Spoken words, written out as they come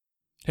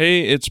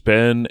Hey, it's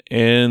Ben,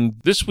 and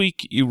this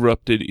week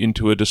erupted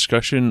into a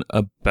discussion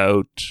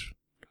about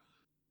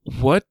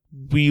what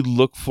we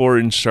look for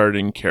in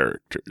starting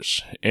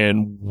characters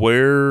and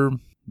where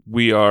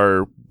we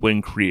are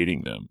when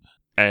creating them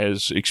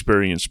as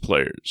experienced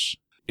players.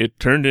 It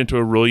turned into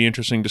a really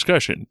interesting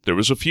discussion. There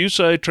was a few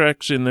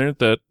sidetracks in there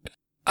that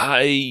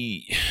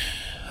I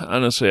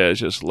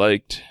just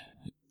liked,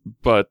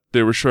 but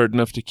they were short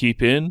enough to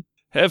keep in.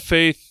 Have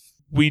faith,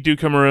 we do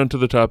come around to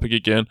the topic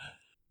again.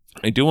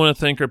 I do want to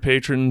thank our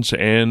patrons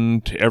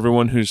and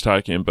everyone who's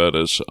talking about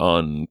us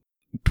on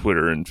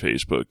Twitter and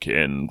Facebook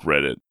and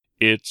Reddit.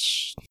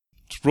 It's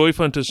really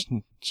fun to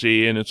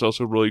see, and it's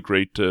also really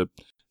great to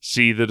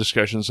see the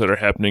discussions that are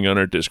happening on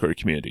our Discord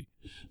community.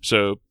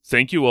 So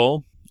thank you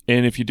all.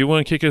 And if you do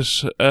want to kick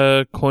us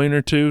a coin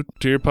or two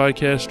to your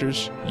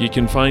podcasters, you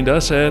can find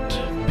us at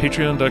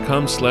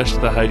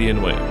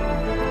patreon.com/theheidianway.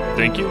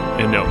 Thank you,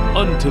 and now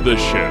on to the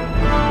show.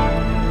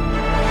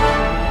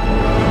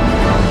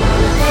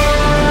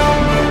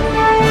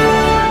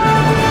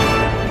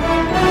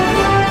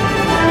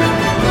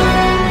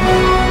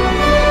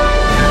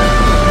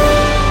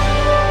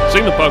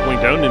 Seeing the fog going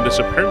down in this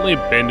apparently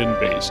abandoned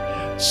base,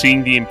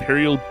 seeing the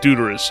Imperial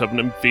Deuterus of an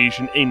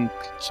invasion and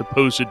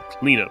supposed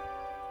cleanup.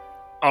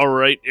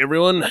 Alright,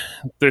 everyone,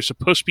 there's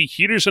supposed to be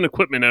heaters and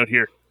equipment out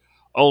here.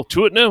 All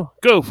to it now?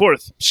 Go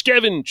forth,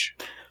 scavenge!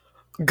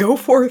 Go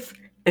forth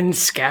and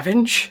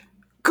scavenge?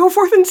 Go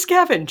forth and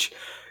scavenge!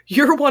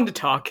 You're one to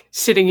talk,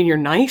 sitting in your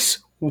nice,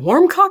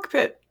 warm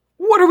cockpit.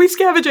 What are we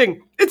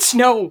scavenging? It's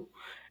snow!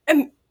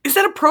 And is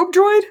that a probe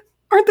droid?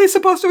 Aren't they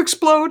supposed to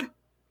explode?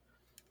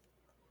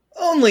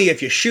 Only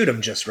if you shoot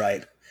them just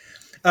right.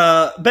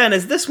 Ben,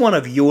 is this one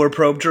of your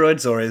probe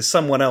droids, or is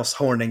someone else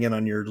horning in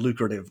on your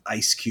lucrative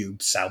ice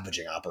cube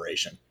salvaging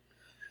operation?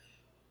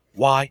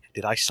 Why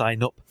did I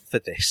sign up for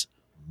this?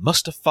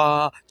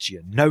 Mustafar,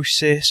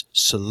 Geonosis,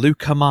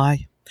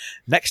 Seleucami.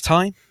 Next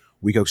time,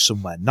 we go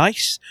somewhere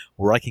nice,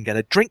 where I can get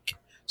a drink,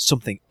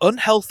 something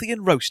unhealthy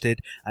and roasted,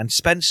 and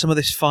spend some of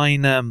this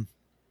fine,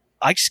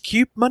 ice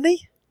cube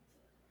money?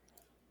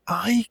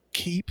 I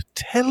keep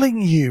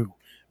telling you.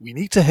 We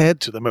need to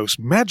head to the most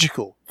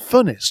magical,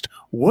 funnest,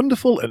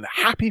 wonderful, and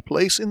happy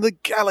place in the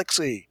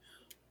galaxy.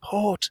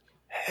 Port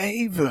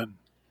Haven.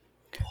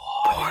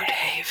 Port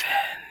Haven.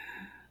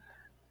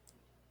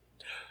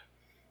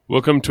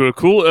 Welcome to a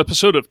cool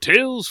episode of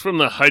Tales from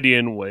the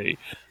Heidian Way.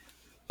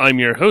 I'm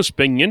your host,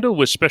 Ben Yindle,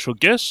 with special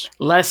guests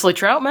Leslie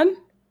Troutman.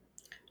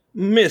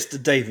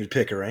 Mr. David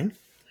Pickering.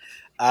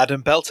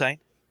 Adam Beltane.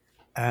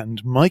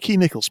 And Mikey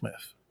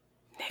Nicholsmith.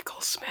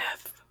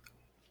 Nicholsmith.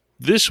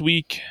 This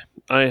week,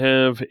 I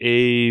have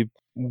a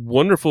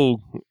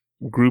wonderful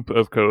group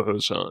of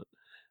co-hosts on,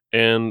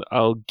 and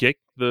I'll get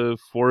the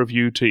four of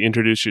you to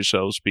introduce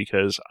yourselves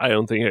because I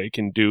don't think I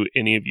can do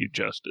any of you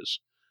justice.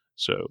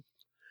 So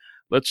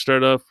let's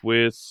start off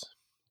with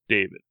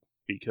David,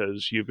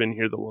 because you've been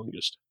here the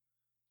longest.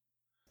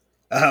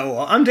 Well,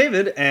 I'm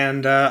David,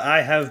 and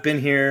I have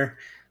been here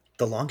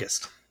the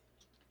longest.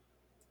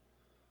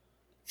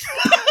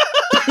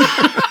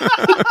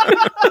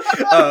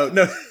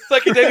 No.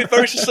 Thank you, David.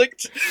 Very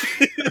succinct.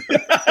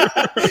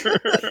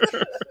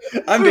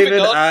 I'm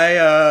David.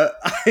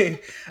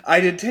 I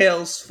did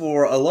Tales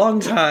for a long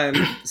time,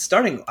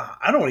 starting,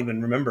 I don't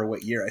even remember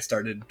what year I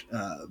started.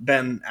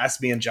 Ben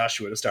asked me and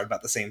Joshua to start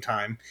about the same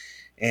time,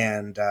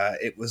 and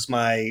it was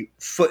my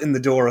foot in the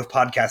door of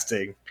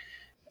podcasting,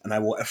 and I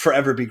will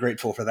forever be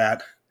grateful for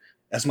that,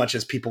 as much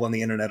as people on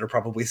the internet are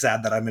probably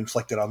sad that I'm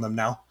inflicted on them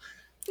now.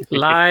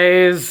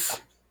 Lies.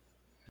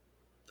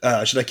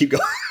 Should I keep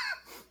going?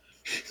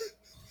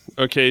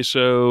 Okay,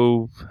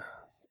 so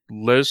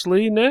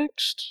Leslie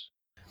next?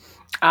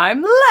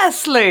 I'm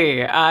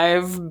Leslie.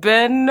 I've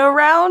been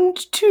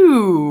around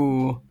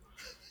too.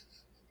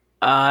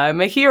 I'm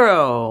a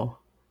hero.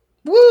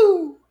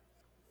 Woo!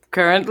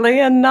 Currently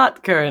and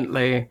not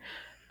currently.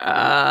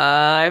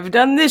 I've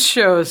done this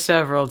show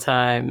several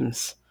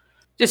times.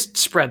 Just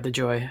spread the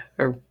joy.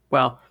 Or,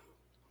 well,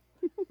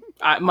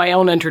 my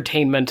own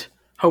entertainment.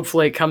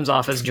 Hopefully it comes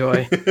off as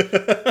joy.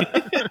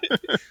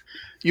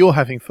 You're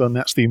having fun,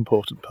 that's the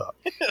important part.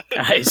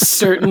 I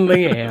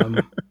certainly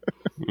am.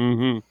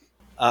 Mm-hmm.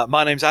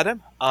 My name's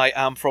Adam. I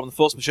am from the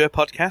Force Majeure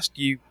podcast.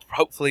 You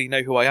hopefully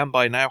know who I am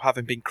by now,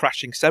 having been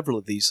crashing several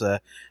of these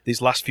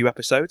last few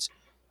episodes.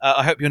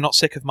 I hope you're not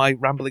sick of my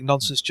rambling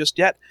nonsense just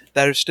yet.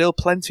 There is still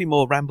plenty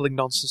more rambling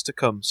nonsense to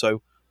come,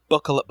 so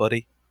buckle up,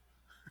 buddy.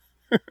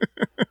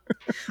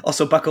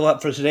 Also, buckle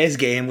up for today's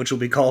game, which will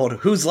be called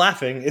Who's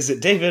Laughing? Is it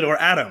David or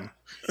Adam?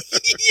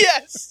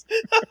 Yes!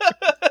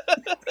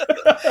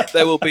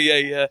 There will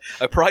be a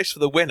prize for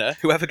the winner.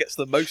 Whoever gets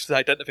the most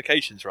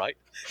identifications right.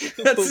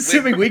 That's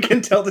assuming we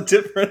can tell the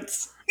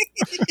difference.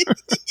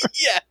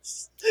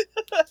 Yes!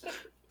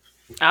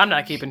 I'm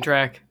not keeping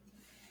track.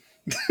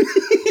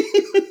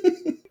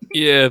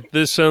 Yeah,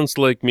 this sounds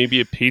like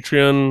maybe a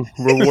Patreon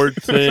reward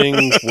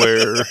thing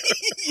where...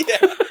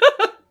 Yeah.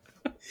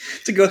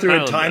 To go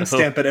through a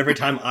timestamp at every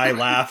time I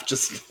laugh,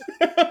 just...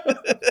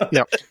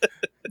 Yep.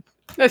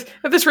 At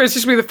this rate, it's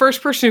just be the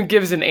first person who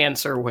gives an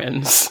answer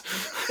wins.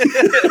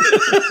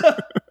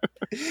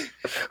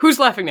 Who's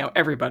laughing now?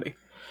 Everybody.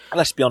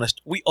 Let's be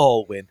honest, we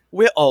all win.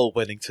 We're all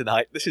winning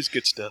tonight. This is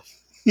good stuff.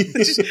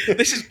 This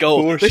is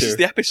gold. For This sure. is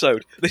the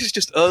episode. This is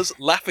just us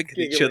laughing at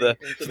each other.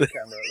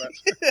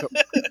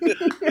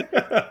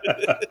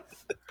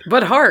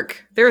 But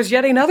hark, there is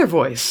yet another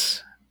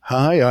voice.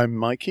 Hi, I'm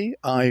Mikey.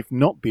 I've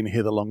not been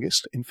here the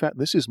longest. In fact,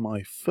 this is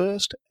my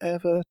first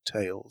ever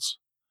Tales.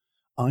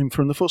 I'm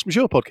from the Force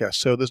Majeure podcast,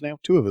 so there's now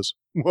 2 of us.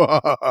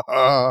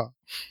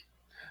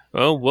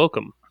 Oh,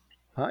 welcome.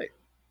 Hi.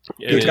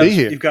 Yeah, Good to be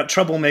here. You've got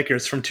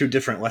troublemakers from 2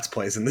 different Let's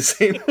Plays in the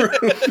same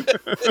room.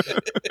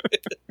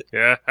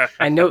 yeah.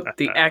 I note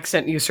the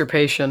accent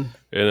usurpation.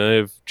 And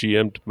I've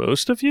GM'd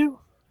most of you?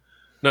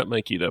 Not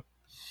Mikey, though.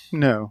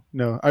 No.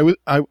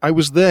 I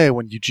was there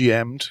when you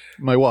GM'd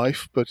my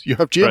wife, but you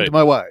have GM'd Right.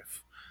 my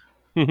wife.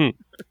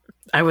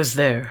 I was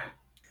there.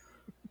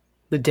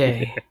 The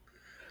day.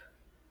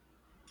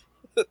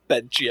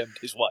 Ben GM'd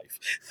his wife.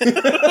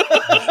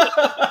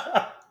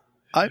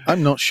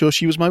 I'm not sure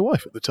she was my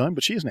wife at the time,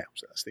 but she is now,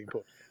 so that's the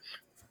important.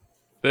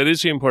 That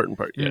is the important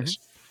part, yes.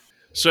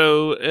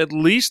 So, at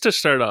least to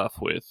start off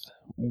with,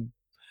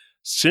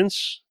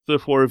 since the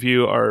 4 of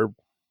you are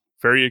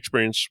very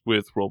experienced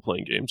with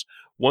role-playing games,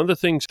 one of the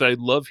things that I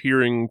love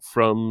hearing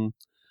from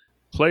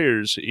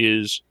players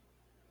is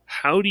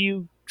how do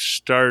you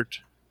start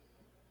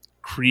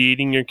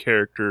creating your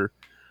character,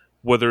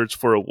 whether it's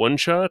for a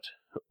one-shot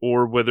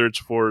or whether it's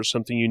for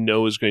something you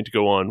know is going to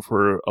go on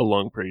for a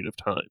long period of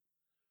time.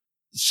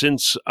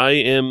 Since I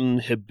am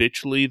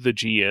habitually the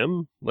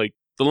GM, like,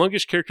 the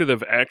longest character that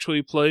I've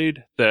actually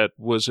played that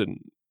was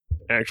an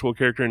actual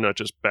character, not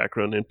just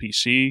background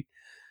NPC,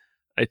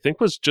 I think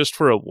was just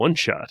for a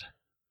one-shot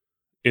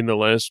in the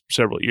last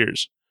several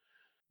years.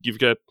 You've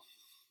got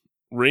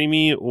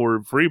Raimi or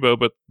Vribo,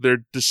 but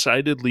they're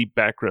decidedly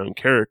background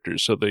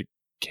characters, so they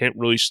can't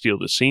really steal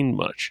the scene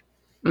much.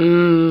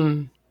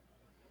 Well,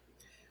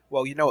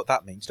 you know what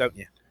that means, don't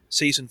you?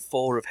 Season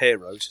 4 of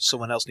Heroes,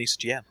 someone else needs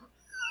to GM.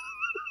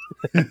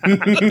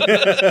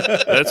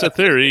 That's a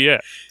theory, yeah.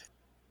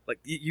 Like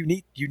you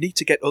need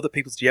to get other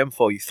people to GM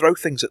for you. Throw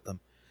things at them.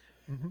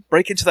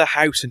 Break into their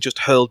house and just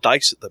hurl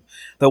dice at them.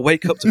 They'll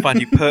wake up to find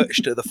you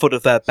perched at the foot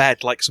of their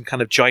bed like some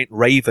kind of giant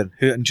raven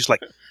and just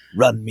like,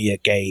 run me a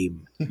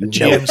game. You know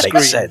GM it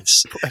makes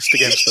sense. Pressed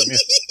against them,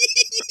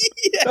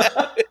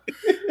 yeah.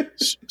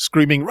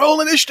 Screaming, roll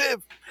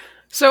initiative!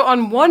 So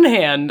on one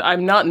hand,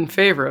 I'm not in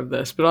favor of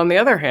this, but on the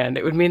other hand,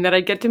 it would mean that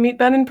I get to meet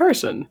Ben in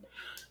person.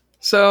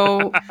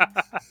 So...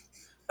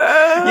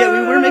 Yeah,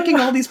 we were making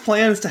all these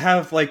plans to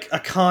have like a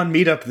con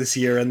meetup this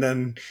year, and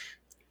then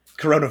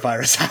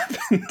coronavirus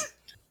happened.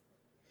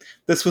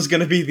 This was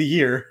going to be the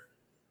year.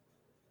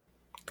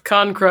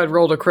 Con Crud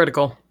rolled a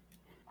critical.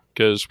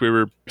 Because we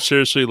were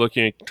seriously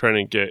looking at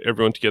trying to get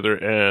everyone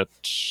together at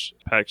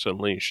PAX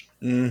Unleashed.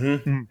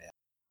 Mm-hmm.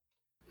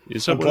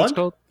 Is that what it's Unplugged?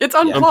 called? It's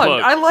unplugged.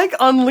 Unplugged. I like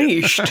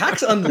Unleashed.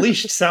 PAX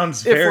Unleashed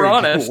sounds If very we're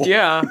honest, cool.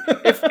 yeah.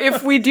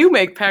 If we do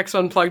make PAX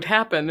Unplugged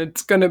happen,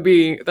 it's going to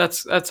be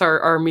that's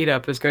our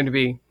meetup is going to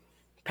be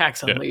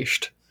PAX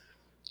Unleashed.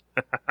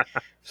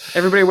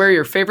 Everybody wear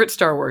your favorite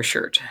Star Wars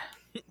shirt.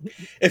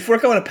 If we're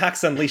going to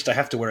PAX Unleashed, I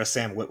have to wear a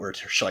Sam Witwer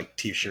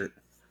t-shirt.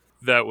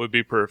 That would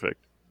be perfect.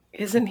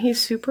 Isn't he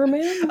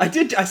Superman?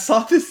 I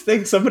saw this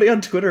thing. Somebody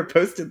on Twitter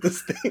posted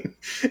this thing,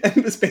 and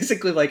it was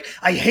basically like,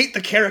 I hate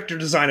the character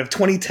design of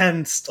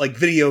 2010's like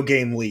video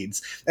game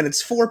leads, and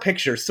it's 4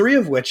 pictures, 3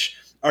 of which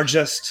are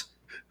just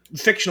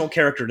fictional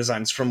character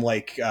designs from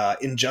like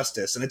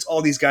Injustice, and it's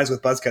all these guys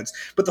with buzz cuts.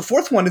 But the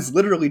 4th one is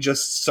literally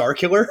just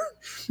Starkiller,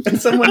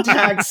 and someone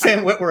tagged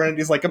Sam Witwer, and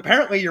he's like,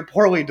 apparently you're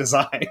poorly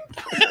designed.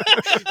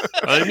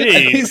 I And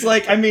mean, he's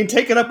like, I mean,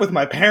 take it up with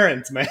my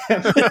parents, man.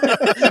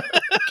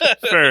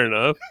 fair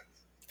enough.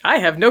 I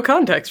have no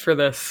context for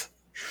this.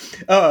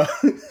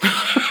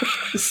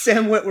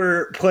 Sam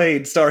Witwer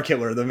played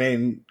Starkiller, the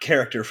main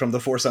character from The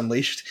Force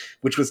Unleashed,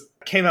 which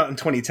came out in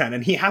 2010,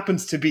 and he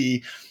happens to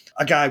be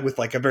a guy with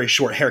like a very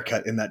short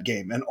haircut in that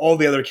game. And all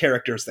the other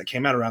characters that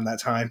came out around that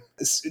time,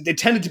 they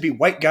tended to be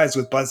white guys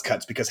with buzz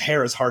cuts because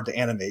hair is hard to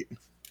animate.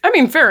 I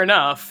mean, fair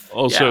enough.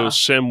 Also, Yeah.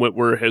 Sam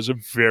Witwer has a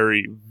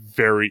very,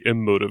 very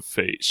emotive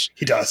face.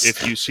 He does.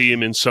 If you see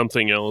him in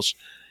something else,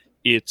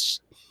 it's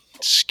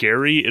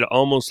scary. It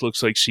almost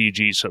looks like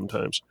CG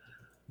sometimes.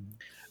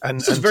 And,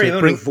 It's a and very to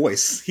emotive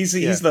voice. He's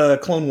the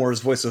Clone Wars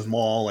voice of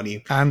Maul, and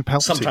he and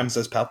Palpatine. sometimes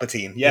does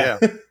Palpatine. Yeah.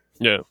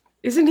 Yeah.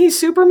 Isn't he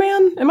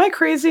Superman? Am I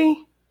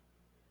crazy?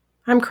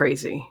 I'm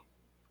crazy.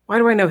 Why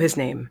do I know his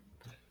name?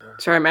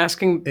 Sorry, I'm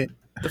asking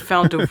the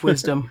fount of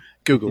wisdom.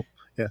 Google.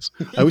 Yes,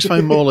 I always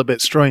find Maul a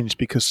bit strange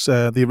because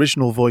the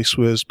original voice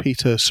was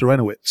Peter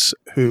Serenowitz,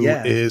 who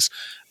is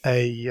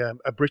a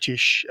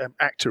British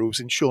actor who was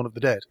in Shaun of the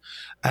Dead.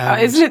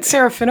 And Isn't it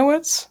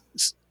Serafinowicz?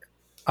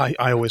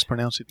 I always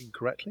pronounce it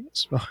incorrectly.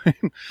 It's fine.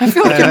 I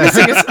feel like you're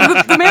missing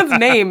the man's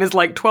name is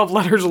like 12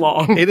 letters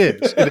long. It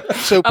is.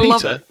 So I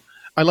love Peter, it.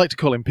 I like to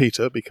call him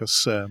Peter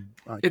because I can't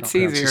It's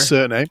pronounce easier. his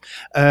surname.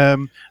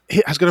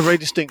 He has got a very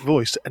distinct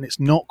voice, and it's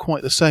not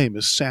quite the same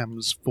as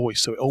Sam's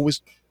voice, so it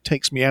always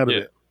takes me out of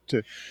it.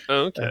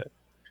 Oh, okay.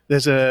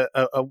 There's a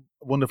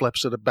wonderful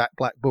episode of Back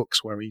Black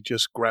Books where he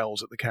just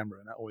growls at the camera,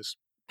 and that's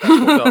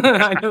what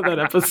I know that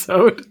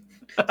episode.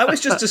 I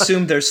always just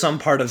assumed there's some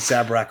part of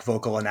Zabrak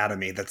vocal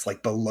anatomy that's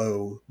like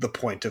below the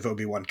point of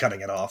Obi-Wan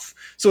cutting it off,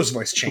 so his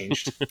voice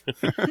changed.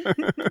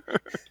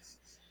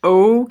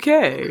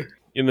 Okay.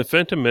 In The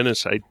Phantom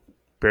Menace, I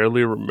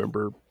barely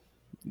remember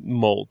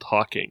Maul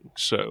talking,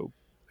 so...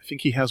 I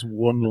think he has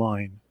one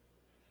line.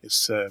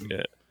 It's Yeah. sort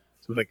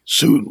of like,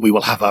 "Soon we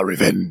will have our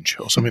revenge,"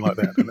 or something like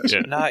that. And it's-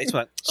 Yeah. No, it's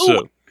like,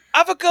 So,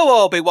 have a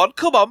go, Obi-Wan.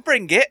 Come on,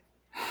 bring it.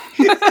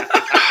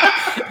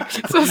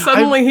 So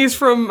suddenly he's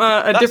from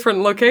a different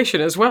location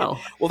as well.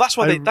 Well, that's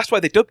why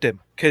they dubbed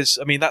him, because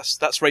I mean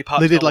that's Ray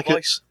Park's They did normal like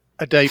voice.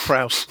 a Dave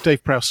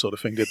Prowse sort of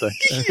thing, did they?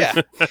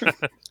 Yeah.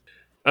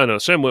 I don't know,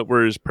 Sam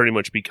Witwer has pretty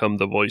much become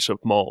the voice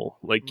of Maul.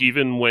 Like,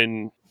 even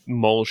when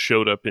Maul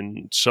showed up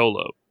in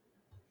Solo,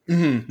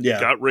 Yeah.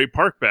 got Ray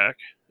Park back,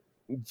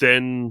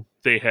 then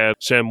they had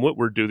Sam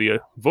Witwer do the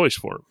voice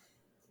for him.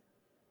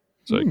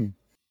 It's like,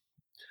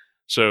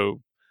 so,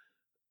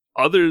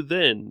 other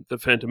than The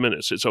Phantom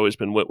Menace, it's always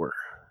been Witwer.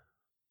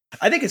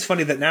 I think it's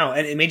funny that now,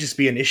 and it may just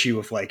be an issue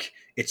of like,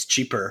 it's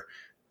cheaper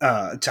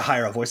to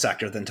hire a voice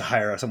actor than to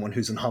hire someone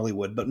who's in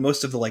Hollywood, but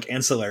most of the like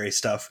ancillary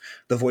stuff,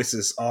 the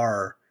voices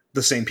are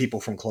the same people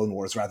from Clone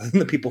Wars rather than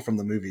the people from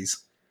the movies.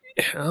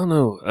 I don't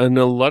know. In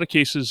a lot of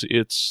cases,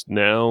 it's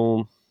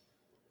now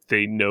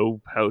they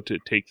know how to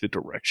take the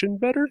direction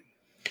better.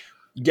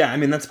 Yeah, I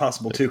mean, that's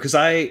possible too, because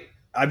I've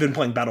been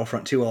playing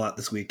Battlefront 2 a lot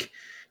this week,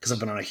 because I've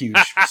been on a huge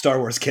Star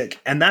Wars kick,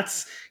 and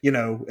that's,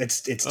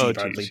 it's Steve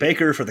Bradley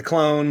Baker for the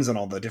clones, and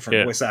all the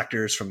different voice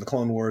actors from the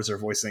Clone Wars are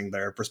voicing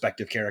their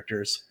respective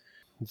characters.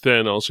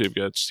 Then also you've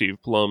got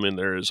Steve Blum in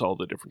there as all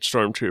the different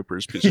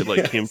Stormtroopers, because you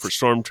like him for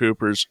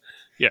Stormtroopers.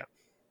 Yeah.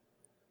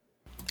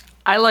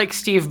 I like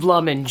Steve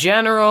Blum in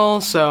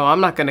general, so I'm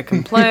not going to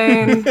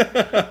complain.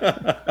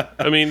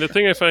 I mean, the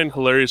thing I find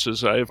hilarious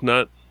is I have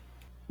not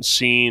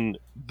seen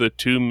the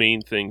two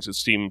main things that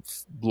Steve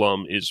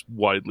Blum is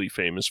widely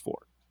famous for.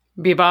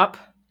 Bebop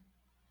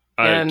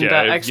and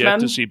I've X-Men? yet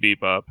to see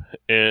Bebop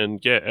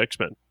and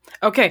X-Men.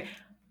 Okay.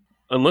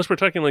 Unless we're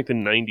talking like the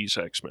 90s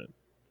X-Men.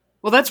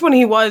 Well, that's when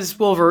he was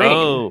Wolverine.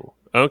 Oh,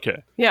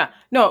 okay. Yeah.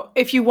 No,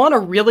 if you want a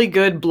really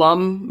good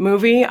Blum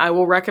movie, I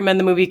will recommend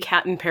the movie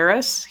Cat in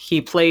Paris.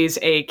 He plays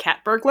a cat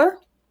burglar.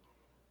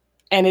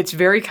 And it's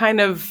very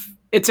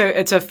it's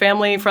a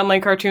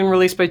family-friendly cartoon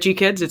released by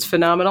G-Kids. It's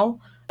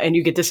phenomenal. And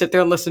you get to sit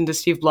there and listen to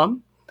Steve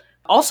Blum.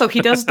 Also, he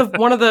does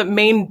one of the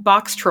main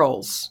box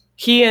trolls.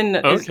 He and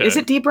is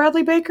it D.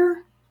 Bradley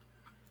Baker?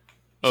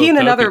 He and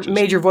another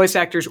major voice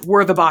actors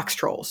were the box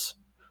trolls.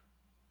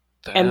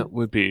 That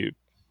would be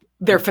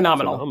they're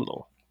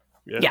phenomenal.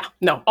 Yeah.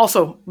 No,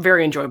 also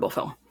very enjoyable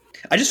film.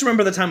 I just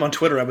remember the time on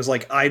Twitter I was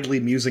like idly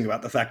musing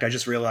about the fact I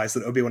just realized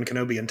that Obi-Wan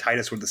Kenobi and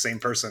Titus were the same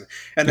person.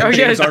 And then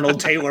James Arnold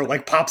Taylor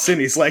like pops in,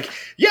 he's like,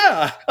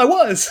 yeah, I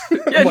was.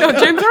 Yeah, no,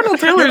 James Arnold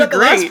Taylor is the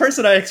great. last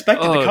person I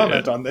expected to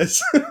comment on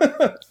this.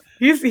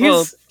 He's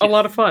a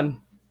lot of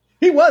fun.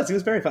 He was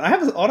very fun. I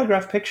have an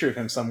autographed picture of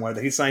him somewhere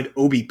that he signed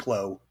Obi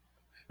Plo.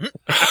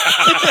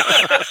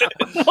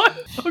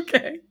 What?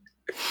 Okay.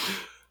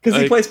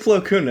 Because he plays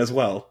Plo Koon as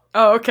well.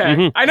 Oh, okay.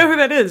 Mm-hmm. I know who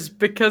that is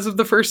because of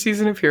the first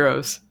season of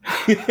Heroes.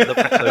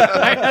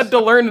 I had to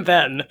learn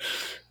then.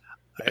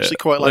 I actually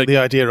quite like the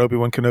idea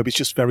Obi-Wan Kenobi's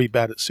just very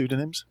bad at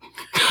pseudonyms.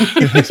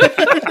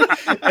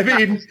 I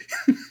mean,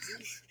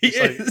 he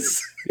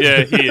is.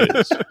 Yeah, he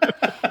is.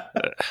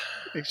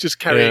 He's just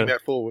carrying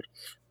that forward.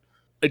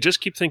 I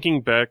just keep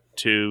thinking back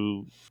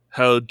to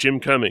how Jim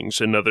Cummings,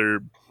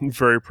 another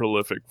very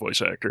prolific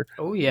voice actor.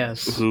 Oh,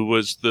 yes. Who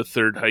was the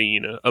third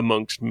hyena,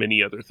 amongst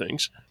many other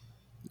things,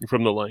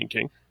 from The Lion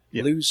King.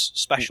 Yeah. Lou's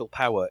special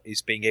power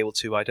is being able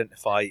to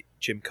identify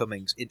Jim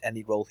Cummings in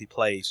any role he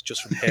plays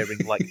just from hearing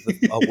like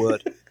a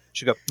word.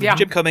 She'll go,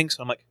 Jim Cummings.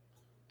 I'm like,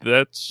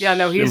 that's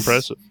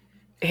impressive.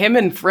 Him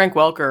and Frank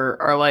Welker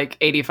are like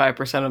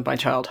 85% of my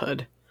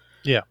childhood.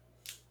 Yeah.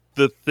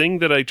 The thing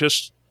that I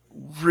just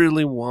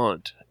really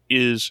want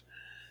is,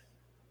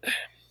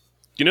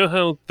 you know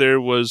how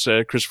there was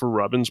a Christopher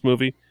Robbins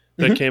movie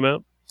that came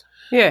out?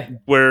 Yeah.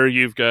 Where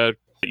you've got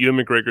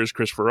Ewan McGregor's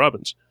Christopher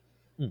Robbins.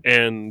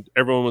 And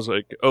everyone was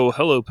like, oh,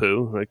 hello,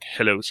 Pooh. Like,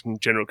 hello,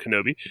 General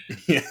Kenobi.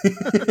 Yeah.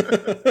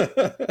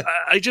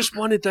 I just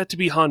wanted that to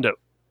be Hondo.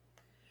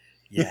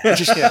 Yeah. I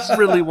just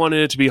really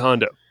wanted it to be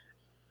Hondo.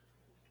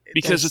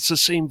 Because it's the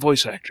same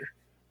voice actor.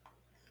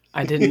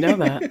 I didn't know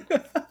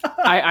that.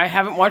 I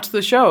haven't watched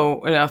the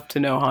show enough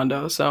to know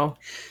Hondo, so...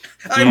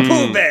 I'm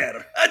Pooh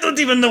Bear. I don't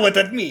even know what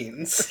that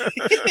means.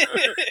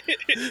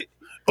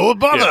 Oh,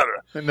 bother!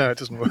 Yeah. No, it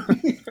doesn't work.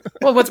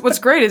 Well, what's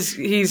great is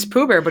he's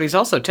Pooh Bear, but he's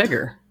also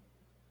Tigger.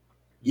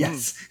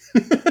 Yes.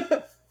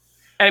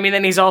 I mean,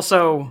 then he's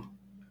also...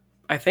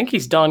 I think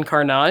he's Don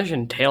Carnage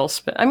and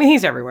Tailspin. I mean,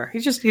 he's everywhere.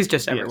 He's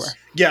just everywhere.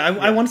 Yeah,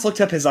 I once looked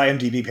up his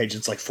IMDb page.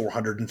 It's like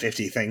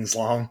 450 things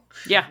long.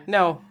 Yeah,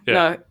 no,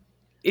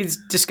 it's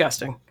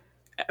disgusting.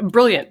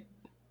 Brilliant.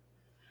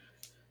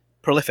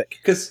 Prolific.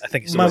 Because I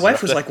think my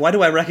wife was like, why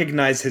do I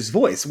recognize his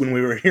voice when we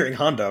were hearing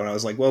Hondo? And I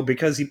was like, well,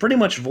 because he pretty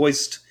much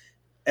voiced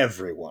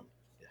everyone.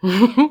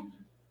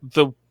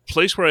 The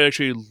place where I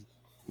actually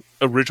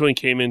originally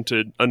came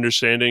into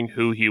understanding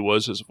who he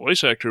was as a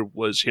voice actor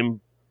was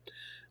him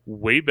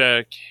way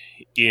back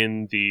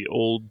in the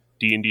old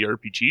D&D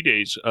RPG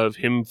days of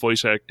him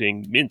voice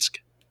acting Minsk.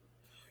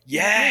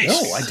 Yes!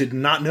 No, I did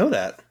not know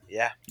that.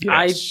 Yeah. Yes.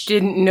 I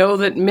didn't know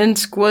that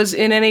Minsk was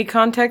in any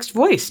context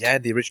voiced. Yeah,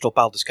 the original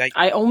Baldur's Gate.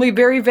 I only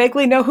very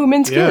vaguely know who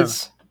Minsk Yeah.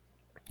 is.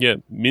 Yeah,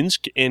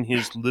 Minsk and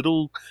his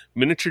little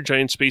miniature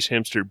giant space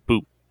hamster,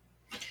 Boop.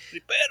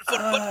 Prepare for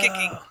butt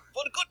kicking.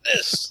 For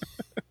goodness.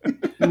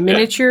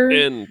 Miniature,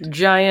 And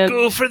giant,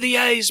 go for the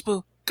eyes,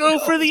 Boop. Go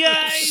for the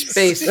eyes.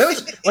 space. That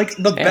was like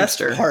the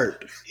Hamster. best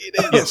part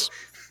It is.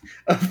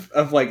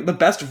 of like the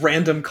best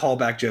random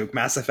callback joke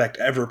Mass Effect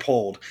ever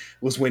pulled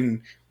was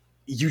when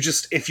you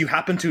just, if you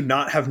happen to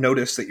not have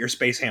noticed that your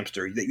space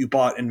hamster that you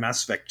bought in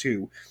Mass Effect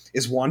 2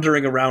 is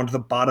wandering around the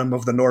bottom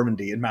of the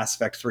Normandy in Mass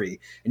Effect 3,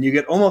 and you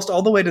get almost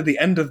all the way to the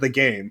end of the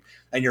game,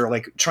 and you're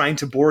like trying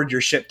to board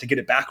your ship to get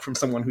it back from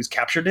someone who's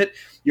captured it,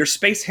 your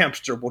space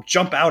hamster will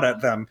jump out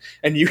at them,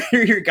 and you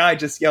hear your guy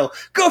just yell,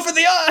 "Go for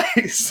the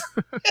eyes!"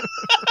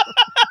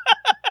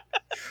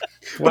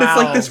 But it's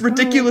like this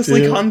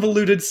ridiculously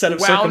convoluted set of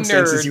Wow,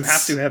 circumstances nerds. you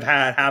have to have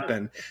had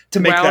happen to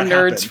make Wow, that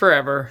nerds happen.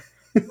 forever.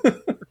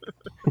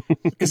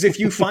 Because if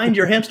you find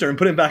your hamster and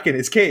put him back in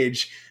his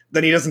cage,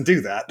 then he doesn't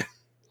do that.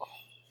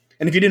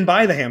 And if you didn't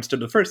buy the hamster in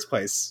the first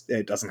place,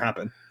 it doesn't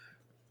happen.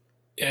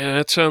 Yeah,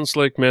 that sounds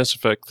like Mass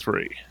Effect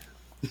 3.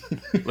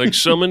 Like,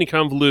 so many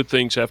convoluted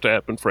things have to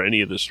happen for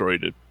any of the story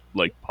to,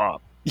 like,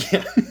 pop.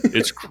 Yeah.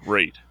 It's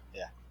great.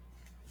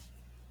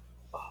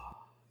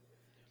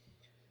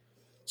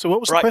 So what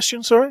was the Right.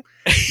 question, sorry?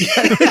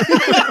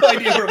 No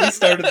idea where we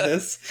started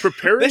this.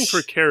 Preparing This-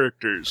 for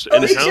characters. Oh,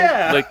 And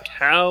yeah.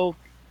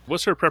 what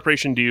sort of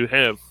preparation do you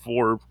have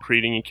for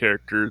creating a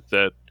character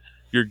that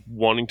you're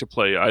wanting to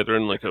play either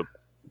in, like, a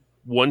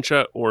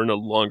one-shot or in a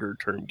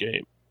longer-term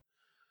game?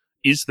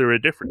 Is there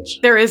a difference?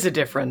 There is a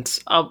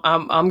difference.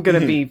 I'm going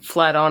to be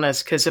flat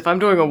honest, because if I'm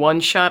doing a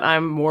one-shot,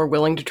 I'm more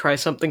willing to try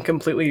something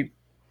completely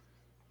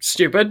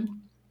stupid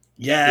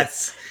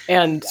Yes.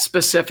 and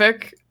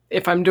specific.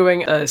 If I'm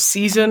doing a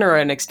season or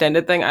an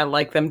extended thing, I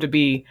like them to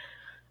be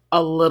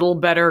a little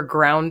better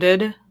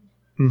grounded.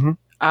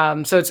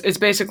 Mm-hmm. So it's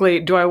basically,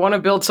 do I want to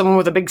build someone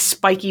with a big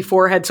spiky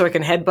forehead so I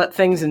can headbutt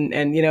things and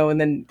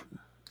then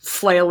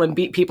flail and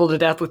beat people to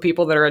death with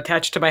people that are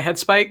attached to my head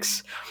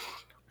spikes?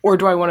 Or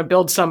do I want to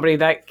build somebody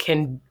that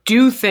can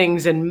do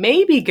things and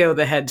maybe go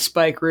the head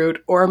spike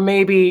route or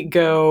maybe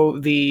go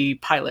the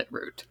pilot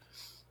route?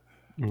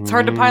 It's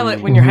hard to pilot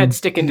when your head's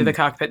sticking to the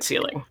cockpit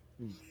ceiling.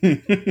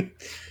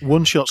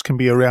 One shots can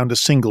be around a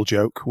single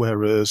joke,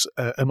 whereas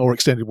a more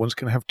extended ones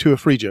can have 2 or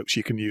 3 jokes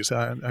you can use.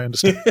 I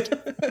understand.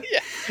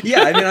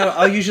 Yeah, I mean,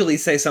 I'll usually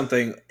say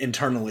something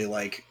internally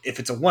like, if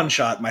it's a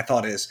one-shot, my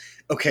thought is,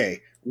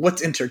 okay,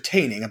 what's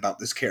entertaining about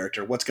this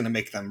character? What's going to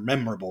make them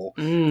memorable?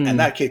 And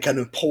that can kind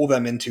of pull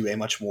them into a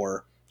much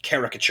more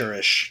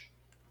caricature-ish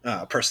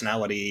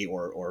personality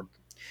or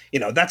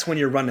that's when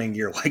you're running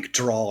your, like,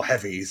 draw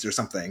heavies or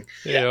something.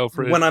 Yeah,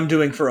 Alfred. When I'm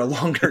doing for a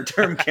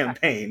longer-term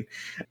campaign,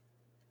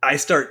 I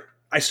start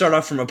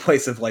off from a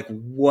place of, like,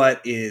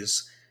 what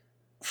is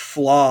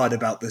flawed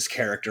about this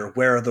character?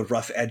 Where are the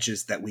rough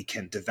edges that we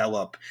can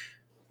develop?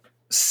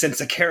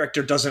 Since a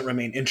character doesn't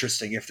remain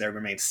interesting if they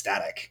remain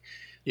static.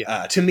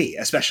 Yeah. To me,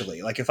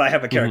 especially. Like, if I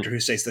have a character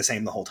who stays the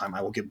same the whole time,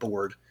 I will get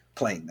bored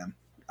playing them.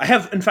 I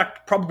have, in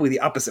fact, probably the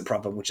opposite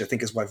problem, which I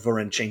think is why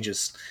Vurin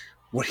changes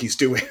what he's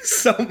doing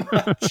so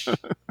much.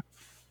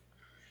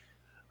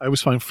 I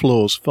always find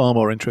flaws far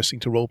more interesting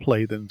to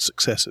roleplay than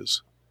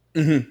successes.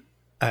 Mm-hmm.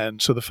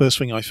 And so the first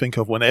thing I think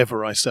of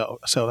whenever I set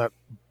up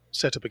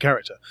a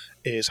character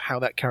is how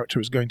that character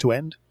is going to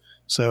end.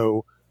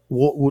 So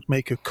what would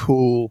make a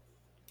cool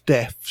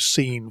death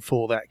scene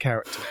for that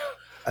character?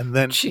 And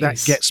then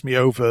that gets me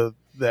over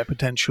their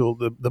potential,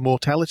 the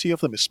mortality of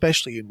them,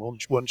 especially in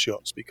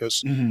one-shots,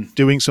 because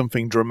doing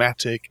something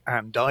dramatic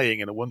and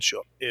dying in a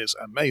one-shot is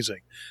amazing.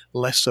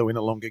 Less so in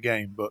a longer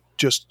game, but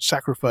just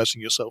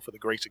sacrificing yourself for the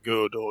greater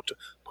good or to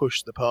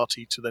push the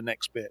party to the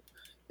next bit.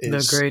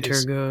 The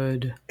greater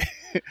good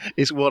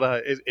is what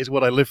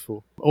I live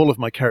for. All of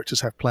my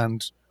characters have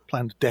planned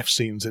death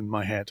scenes in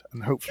my head,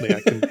 and hopefully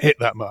I can hit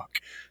that mark.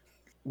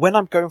 When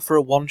I'm going for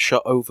a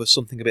one-shot over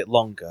something a bit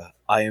longer,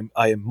 I am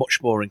much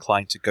more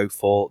inclined to go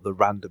for the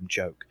random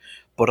joke.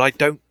 But I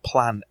don't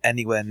plan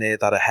anywhere near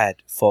that ahead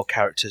for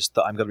characters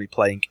that I'm going to be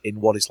playing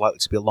in what is likely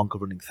to be a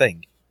longer-running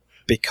thing,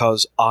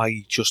 because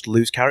I just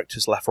lose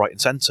characters left, right,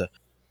 and centre.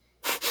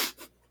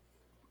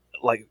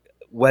 Like,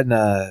 when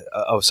I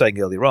was saying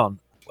earlier on,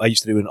 I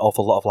used to do an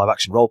awful lot of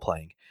live-action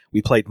role-playing.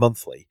 We played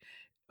monthly.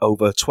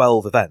 Over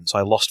 12 events,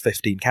 I lost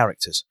 15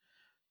 characters.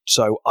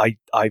 So I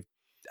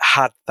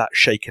had that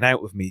shaken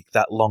out of me,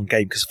 that long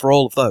game, because for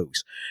all of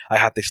those, I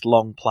had this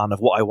long plan of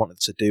what I wanted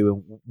to do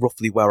and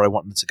roughly where I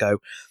wanted to go.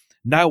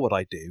 Now what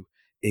I do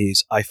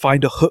is I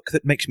find a hook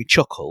that makes me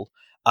chuckle,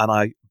 and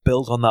I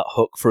build on that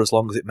hook for as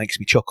long as it makes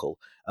me chuckle.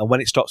 And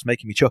when it stops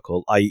making me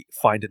chuckle, I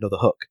find another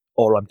hook,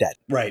 or I'm dead.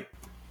 Right.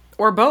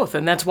 Or both,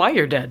 and that's why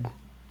you're dead.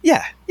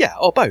 Yeah,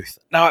 or both.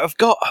 Now, I've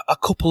got a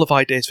couple of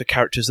ideas for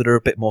characters that are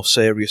a bit more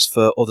serious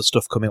for other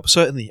stuff coming up.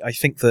 Certainly, I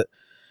think that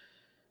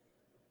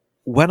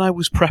when I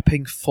was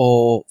prepping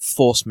for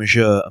Force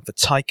Majeure and for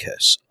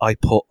Tychus, I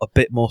put a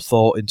bit more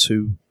thought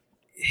into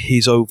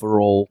his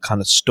overall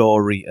kind of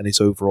story and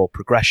his overall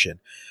progression,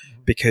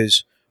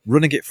 because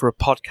running it for a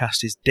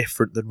podcast is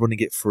different than running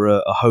it for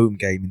a home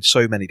game in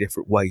so many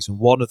different ways. And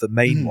one of the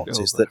main ones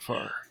is that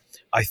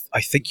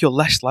I think you're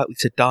less likely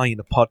to die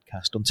in a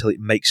podcast until it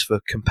makes for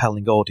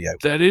compelling audio.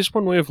 That is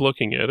one way of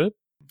looking at it.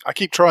 I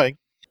keep trying.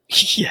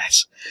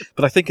 Yes,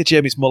 but I think a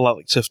GM is more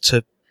likely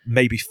to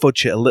maybe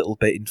fudge it a little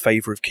bit in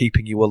favour of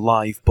keeping you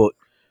alive but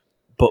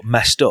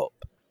messed up,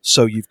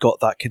 so you've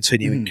got that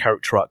continuing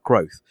character arc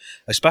growth,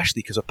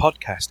 especially because a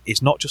podcast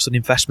is not just an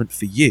investment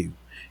for you,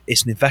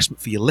 it's an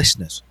investment for your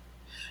listeners.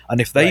 And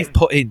if they've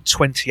put in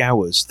 20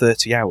 hours,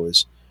 30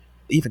 hours,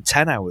 even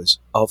 10 hours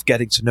of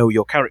getting to know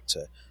your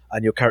character,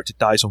 and your character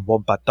dies on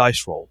one bad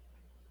dice roll,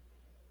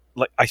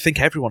 like, I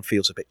think everyone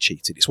feels a bit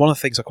cheated. It's one of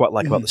the things I quite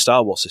like about the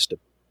Star Wars system,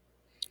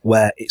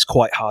 where it's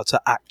quite hard to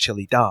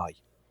actually die.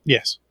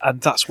 Yes.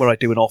 And that's where I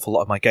do an awful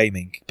lot of my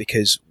gaming,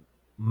 because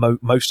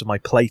most of my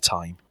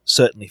playtime,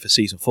 certainly for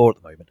Season 4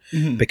 at the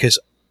moment, because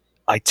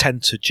I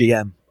tend to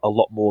GM a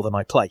lot more than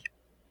I play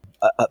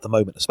at the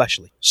moment,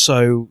 especially.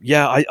 So,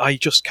 yeah, I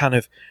just kind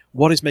of...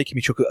 What is making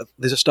me chuckle?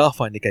 There's a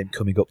Starfinder game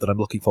coming up that I'm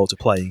looking forward to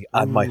playing,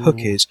 and my hook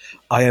is,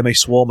 I am a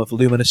swarm of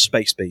luminous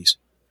space bees.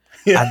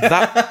 And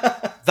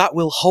that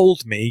will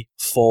hold me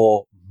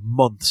for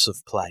months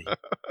of play.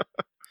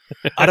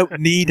 I don't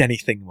need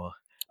anything more.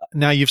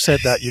 Now you've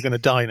said that, you're going to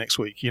die next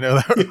week. You know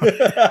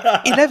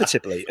that?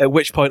 Inevitably, at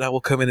which point I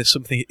will come in as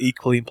something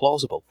equally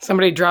implausible.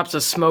 Somebody drops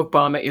a smoke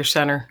bomb at your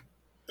center.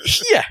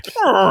 Yeah,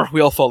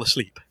 we all fall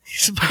asleep.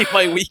 It's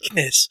my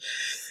weakness.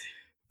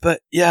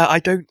 But yeah, I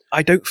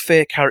don't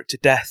fear character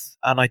death,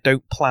 and I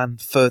don't plan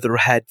further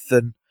ahead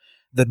than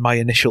my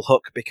initial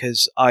hook,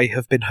 because I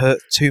have been hurt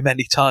too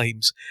many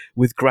times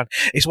with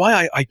It's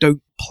why I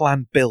don't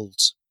plan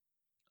builds.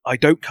 I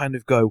don't kind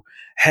of go,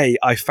 hey,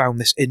 I found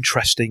this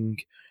interesting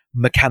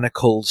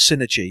mechanical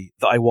synergy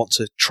that I want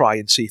to try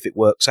and see if it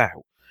works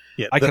out.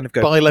 Yeah, I kind of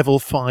go, by level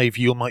 5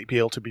 you might be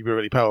able to be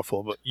really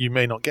powerful, but you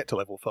may not get to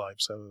level 5,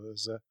 so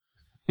there's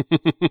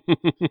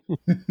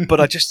but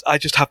I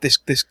just have this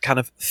kind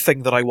of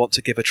thing that I want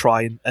to give a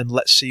try, and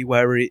let's see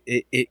where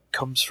it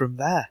comes from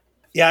there.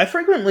 Yeah, I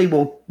frequently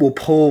will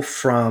pull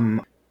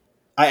from...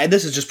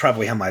 this is just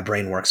probably how my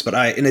brain works, but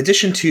in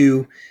addition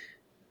to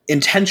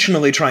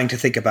intentionally trying to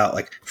think about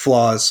like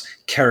flaws,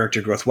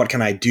 character growth, what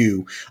can I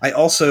do, I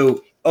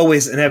also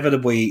always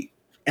inevitably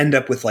end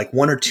up with like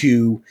one or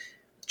two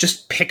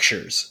just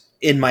pictures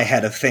in my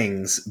head of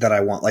things that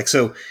I want. Like,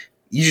 so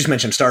you just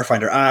mentioned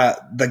Starfinder.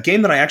 The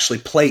game that I actually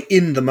play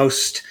in the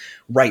most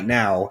right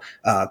now,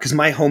 because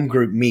my home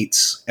group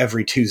meets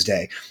every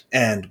Tuesday,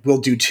 and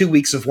we'll do 2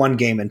 weeks of one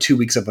game and 2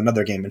 weeks of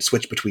another game and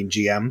switch between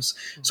GMs.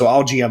 So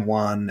I'll GM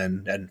one,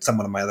 and some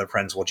of my other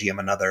friends will GM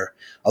another.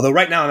 Although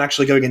right now I'm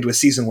actually going into a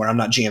season where I'm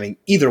not GMing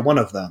either one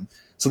of them,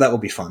 so that will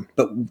be fun.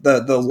 But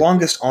the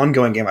longest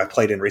ongoing game I've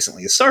played in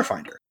recently is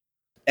Starfinder.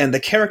 And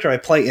the character I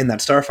play in that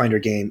Starfinder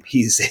game,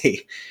 he's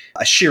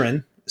a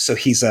Shirin, so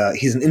he's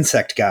an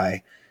insect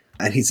guy,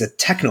 and he's a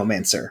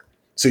technomancer.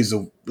 So he's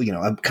a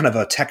kind of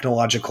a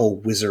technological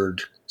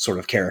wizard sort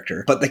of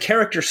character. But the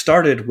character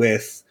started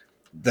with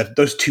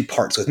those two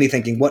parts, with me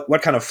thinking,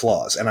 what kind of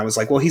flaws? And I was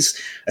like, well, he's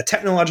a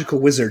technological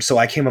wizard, so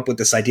I came up with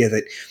this idea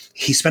that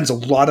he spends a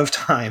lot of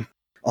time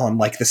on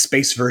like the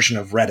space version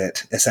of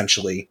Reddit,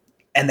 essentially,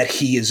 and that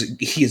he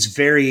is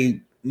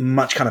very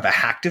much kind of a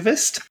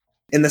hacktivist,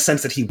 in the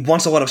sense that he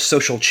wants a lot of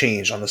social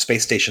change on the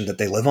space station that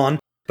they live on,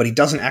 but he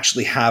doesn't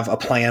actually have a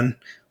plan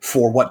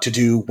for what to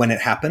do when it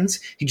happens.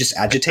 He just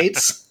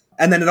agitates.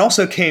 And then it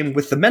also came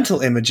with the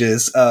mental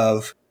images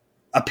of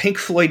a Pink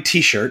Floyd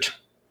t-shirt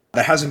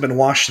that hasn't been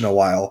washed in a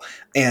while,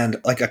 and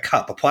like a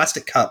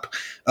plastic cup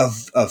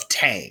of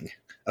Tang,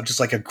 of just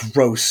like a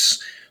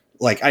gross,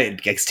 like, I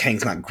guess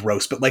Tang's not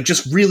gross, but like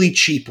just really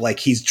cheap, like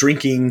he's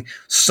drinking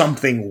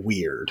something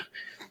weird.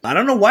 I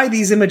don't know why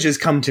these images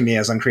come to me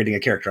as I'm creating a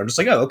character. I'm just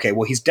like, oh, okay,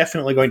 well, he's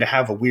definitely going to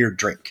have a weird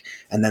drink.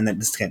 And then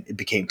it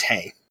became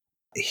Tang.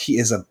 He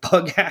is a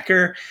bug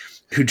hacker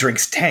who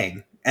drinks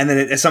Tang. And then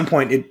at some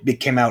point, it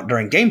came out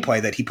during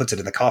gameplay that he puts it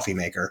in the coffee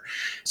maker.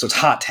 So it's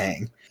hot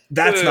Tang.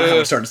 That's not how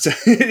it started. So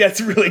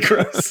that's really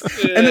gross.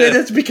 And then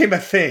it became a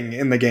thing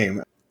in the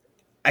game.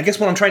 I guess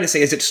what I'm trying to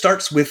say is it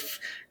starts with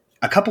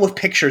a couple of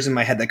pictures in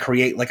my head that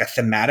create like a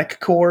thematic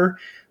core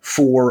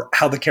for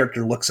how the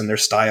character looks and their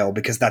style,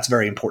 because that's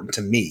very important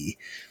to me.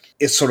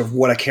 It's sort of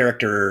what a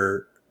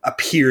character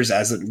appears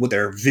as with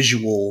their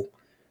visual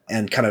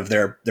and kind of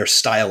their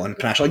style and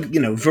panache. Like,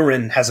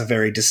 Vurin has a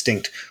very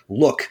distinct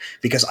look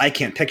because I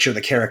can't picture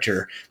the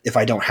character if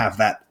I don't have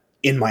that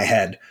in my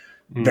head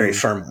very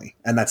firmly.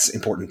 And that's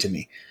important to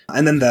me.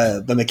 And then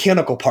the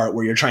mechanical part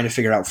where you're trying to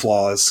figure out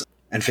flaws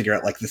and figure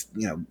out, like, this,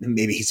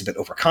 maybe he's a bit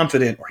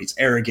overconfident, or he's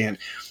arrogant,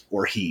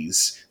 or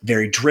he's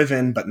very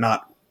driven but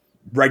not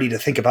ready to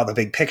think about the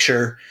big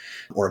picture,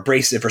 or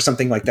abrasive or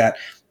something like that.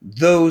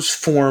 Those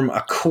form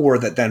a core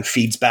that then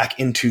feeds back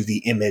into the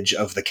image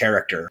of the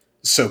character.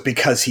 So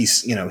because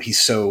he's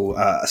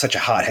so such a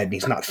hothead and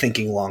he's not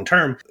thinking long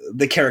term,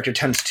 the character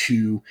tends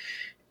to,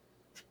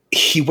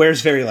 he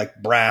wears very,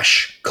 like,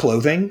 brash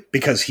clothing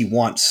because he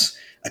wants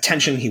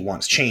attention, he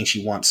wants change,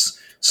 he wants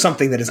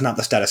something that is not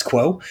the status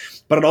quo,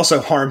 but it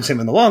also harms him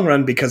in the long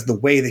run because the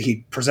way that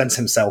he presents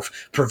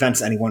himself prevents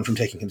anyone from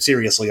taking him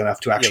seriously enough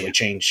to actually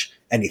change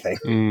anything.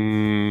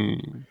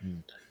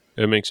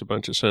 It makes a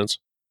bunch of sense.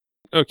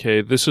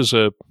 Okay, this is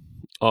a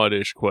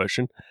oddish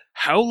question.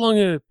 How long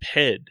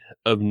ahead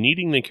of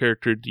needing the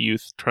character do you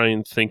try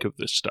and think of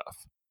this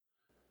stuff?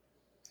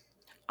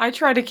 I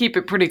try to keep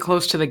it pretty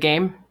close to the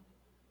game,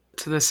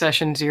 to the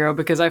session 0,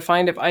 because I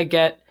find if I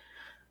get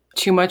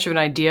too much of an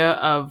idea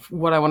of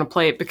what I want to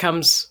play, it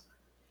becomes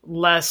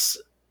less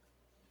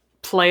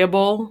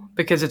playable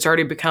because it's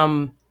already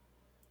become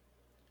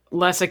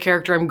less a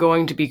character I'm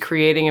going to be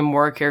creating and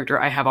more a character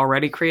I have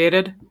already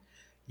created.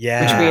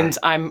 Yeah. Which means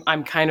I'm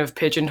kind of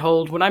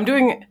pigeonholed. When I'm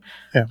doing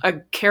a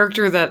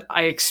character that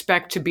I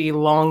expect to be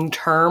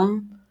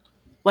long-term,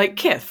 like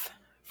Kith,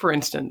 for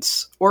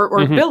instance,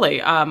 or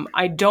Billy,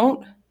 I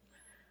don't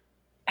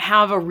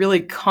have a really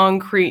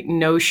concrete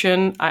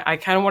notion. I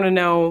kind of want to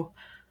know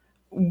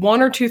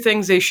one or two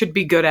things they should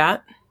be good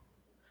at,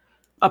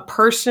 a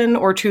person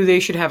or two they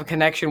should have a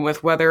connection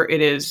with, whether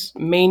it is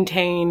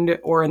maintained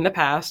or in the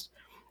past,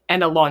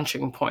 and a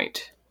launching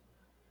point.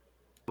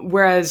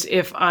 Whereas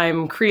if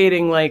I'm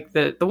creating, like,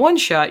 the one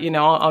shot,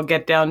 I'll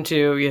get down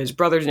to his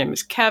brother's name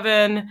is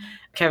Kevin.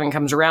 Kevin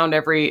comes around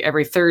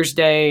every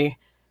Thursday,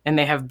 and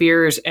they have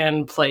beers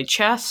and play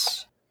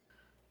chess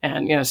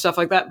and, stuff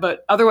like that.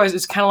 But otherwise,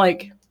 it's kind of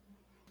like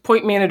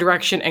point me in a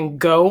direction and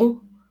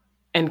go,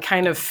 and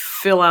kind of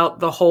fill out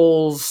the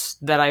holes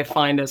that I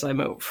find as I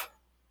move.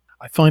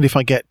 I find if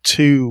I get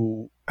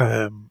too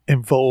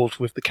involved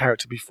with the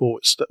character before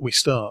we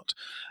start,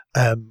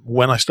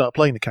 when I start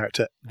playing the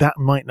character, that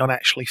might not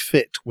actually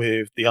fit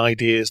with the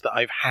ideas that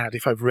I've had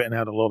if I've written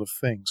out a lot of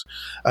things.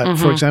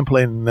 For example,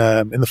 in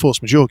the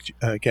Force Majeure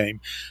game,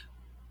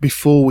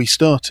 before we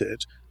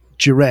started,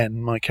 Jiren,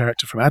 my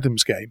character from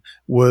Adam's game,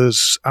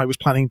 I was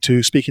planning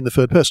to speak in the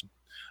third person.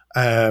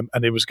 And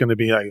it was going to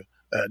be like,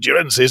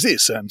 Jiren says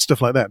this and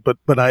stuff like that. But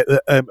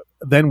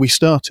then we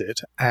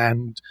started,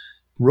 and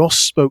Ross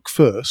spoke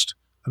first,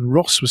 and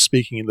Ross was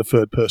speaking in the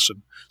third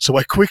person. So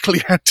I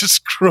quickly had to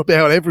scrub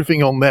out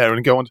everything on there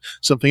and go on to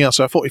something else.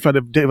 So I thought if I'd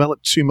have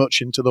developed too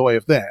much into the way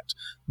of that,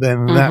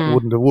 then that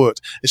wouldn't have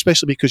worked.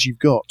 Especially because you've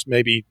got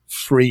maybe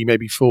 3,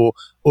 maybe 4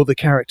 other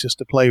characters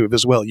to play with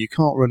as well. You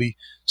can't really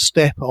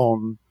step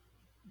on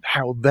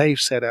how they've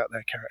set out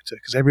their character,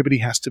 because everybody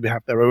has to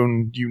have their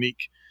own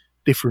unique,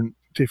 different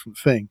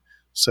thing.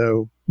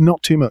 So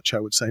not too much, I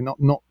would say.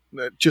 Not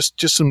just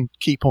some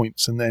key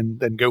points, and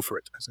then go for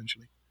it,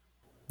 essentially.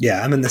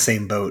 Yeah, I'm in the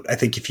same boat. I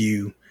think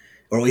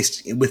or at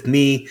least with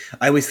me,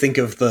 I always think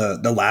of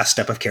the last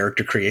step of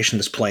character creation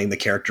as playing the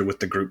character with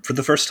the group for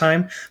the first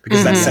time,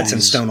 because that sets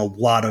in stone a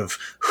lot of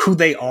who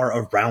they are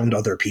around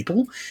other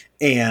people.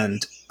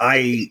 And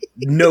I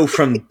know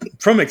from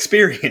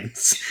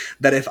experience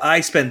that if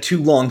I spend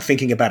too long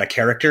thinking about a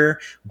character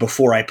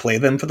before I play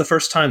them for the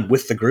first time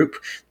with the group,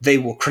 they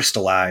will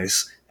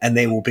crystallize and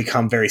they will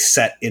become very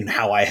set in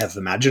how I have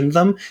imagined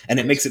them.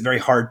 And it makes it very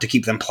hard to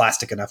keep them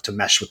plastic enough to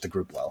mesh with the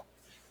group well.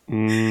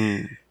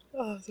 The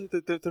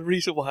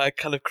reason why I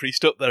kind of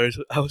creased up there is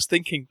I was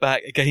thinking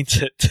back again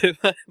to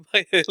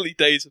my early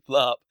days of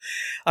LARP.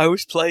 I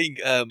was playing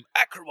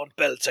Acromon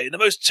Beltane, the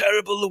most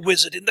terrible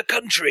wizard in the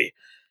country.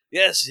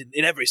 Yes,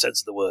 in every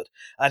sense of the word.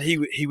 And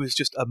he was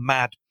just a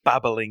mad,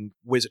 babbling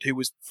wizard who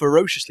was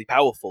ferociously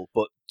powerful,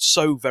 but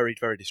so very,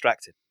 very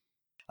distracted.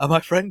 And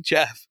my friend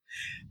Jeff,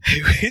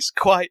 who is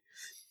quite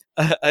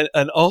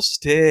an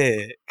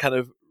austere, kind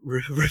of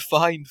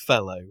refined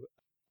fellow,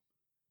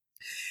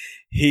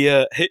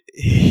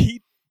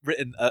 he'd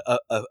written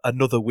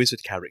another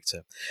wizard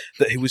character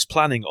that he was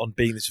planning on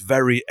being this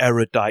very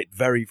erudite,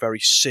 very, very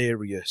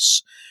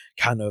serious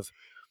kind of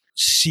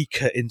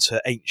seeker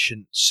into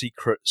ancient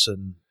secrets,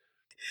 and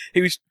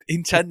he was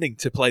intending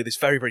to play this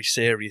very, very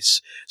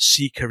serious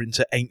seeker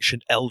into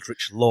ancient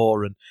eldritch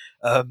lore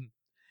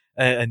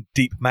and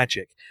deep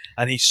magic.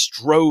 And he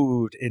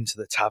strode into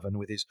the tavern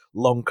with his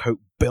long coat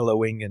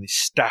billowing and his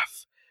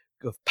staff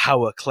of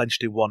power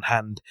clenched in one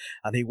hand,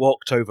 and he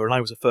walked over, and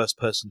I was the first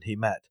person he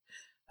met,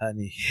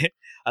 and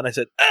I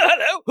said,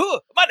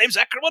 "Hello, my name's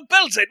Acromon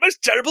Beltane,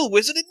 most terrible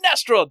wizard in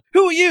Nastron.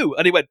 Who are you?"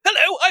 And he went,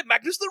 "Hello, I'm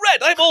Magnus the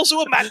Red. I'm also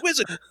a mad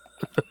wizard."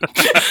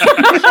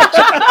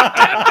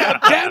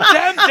 Damn.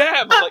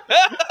 I'm like,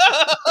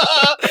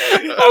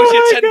 How's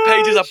your 10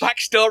 pages of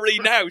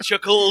backstory now,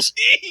 Chuckles?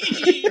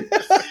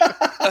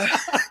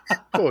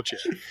 Poor Jeff.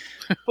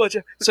 But,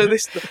 so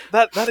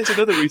that is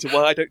another reason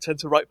why I don't tend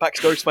to write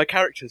backstories to my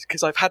characters,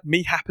 because I've had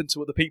me happen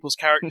to other people's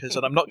characters,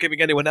 and I'm not giving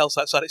anyone else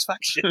that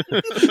satisfaction.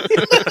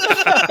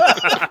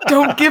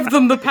 Don't give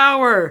them the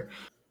power.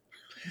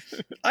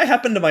 I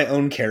happen to my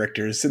own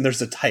characters, and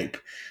there's a type.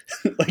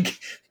 Like,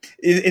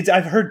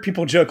 I've heard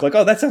people joke, like,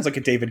 oh, that sounds like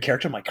a David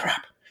character. I'm like,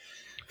 crap.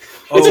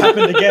 It's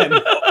happened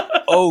again.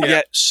 Oh,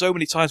 yeah. So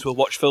many times we'll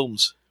watch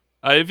films.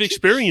 I've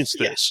experienced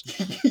this.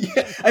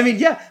 Yeah. I mean,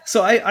 yeah.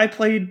 So I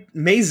played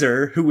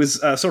Mazer, who was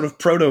sort of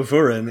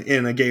proto-Vurin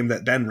in a game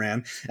that Ben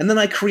ran. And then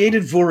I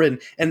created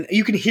Vurin, and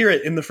you can hear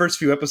it in the first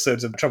few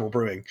episodes of Trouble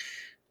Brewing.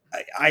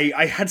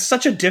 I had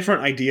such a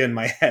different idea in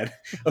my head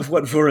of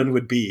what Vurin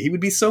would be. He would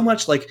be so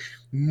much like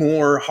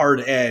more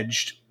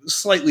hard-edged,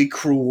 slightly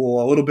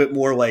cruel, a little bit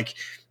more like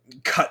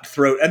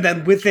cutthroat. And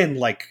then within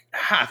like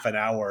half an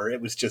hour, it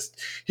was just,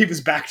 he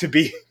was back to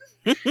being,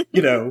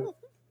 you know,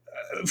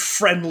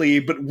 friendly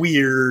but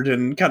weird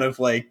and kind of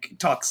like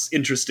talks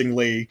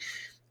interestingly.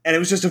 And it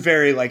was just a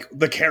very like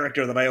the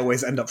character that I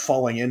always end up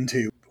falling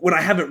into when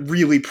I haven't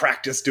really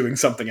practiced doing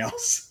something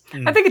else.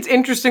 I think it's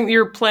interesting that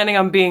you're planning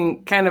on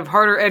being kind of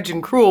harder edge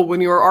and cruel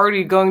when you are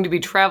already going to be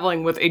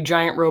traveling with a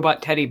giant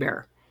robot teddy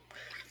bear.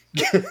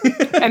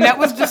 And that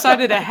was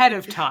decided ahead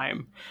of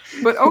time.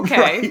 But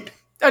okay, right.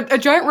 A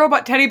giant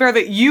robot teddy bear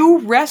that you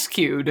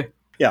rescued.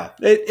 Yeah,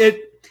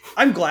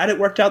 I'm glad it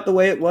worked out the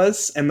way it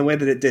was and the way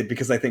that it did,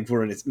 because I think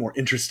Vurin is more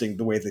interesting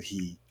the way that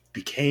he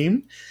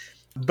became.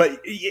 But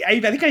I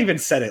think I even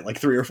said it like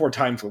 3 or 4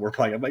 times when we're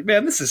playing. I'm like,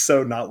 man, this is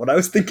so not what I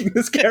was thinking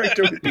this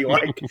character would be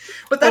like.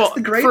 But that's the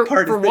great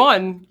part. For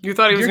one, you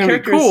thought he was going to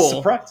be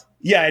cool.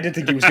 Yeah, I did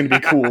think he was going to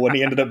be cool when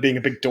he ended up being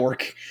a big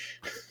dork.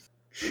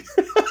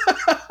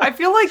 I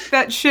feel like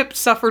that ship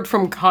suffered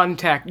from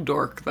contact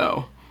dork,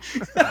 though.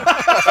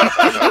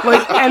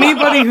 Like,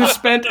 anybody who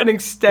spent an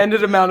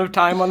extended amount of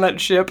time on that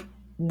ship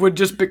would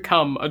just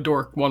become a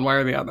dork one way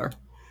or the other.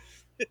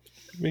 I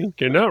mean,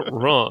 you're not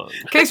wrong.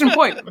 Case in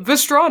point,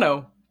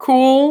 Vistrano.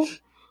 Cool,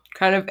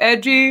 kind of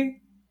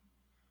edgy.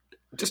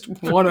 Just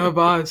one of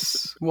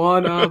us.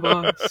 One of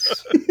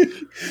us.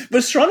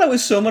 Vistrano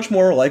is so much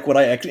more like what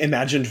I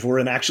imagined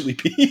Vurin actually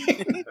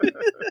being.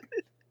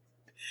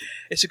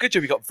 It's a good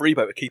job you got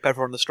Vreebo to keep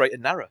everyone on the straight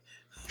and narrow.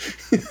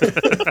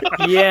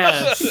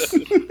 Yes.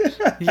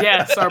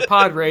 Yes, our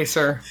pod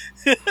racer.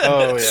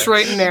 Oh, yeah.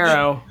 Straight and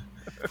narrow.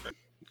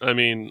 I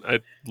mean, I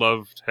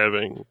loved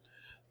having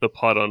the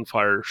pod on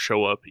fire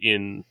show up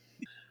in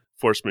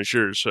Force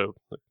Majeure, so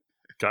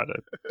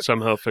gotta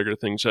somehow figure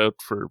things out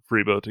for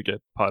Vreebo to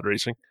get pod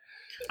racing.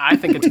 I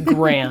think it's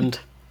grand.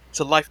 It's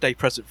a life day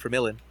present from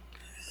Illin.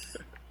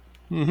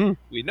 Mm-hmm.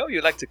 We know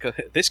you like to go.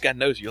 This guy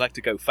knows you like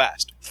to go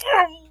fast.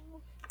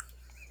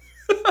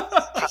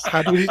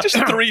 How do we Just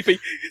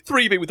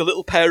 3B with a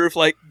little pair of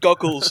like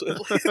goggles,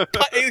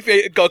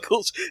 aviator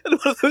goggles, and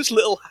one of those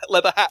little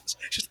leather hats,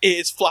 just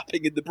ears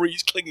flapping in the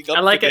breeze, clinging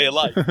on like for dear it.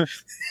 life.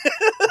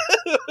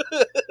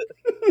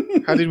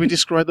 How did we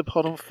describe the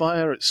pod on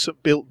fire? It's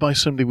built by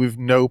somebody with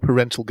no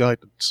parental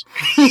guidance.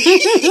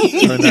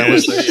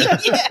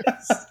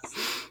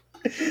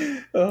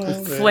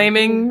 Oh,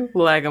 Flaming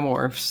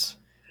lagomorphs.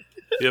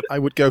 I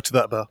would go to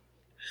that bar.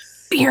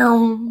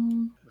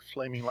 Pew.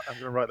 Flaming. I'm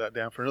going to write that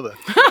down for another.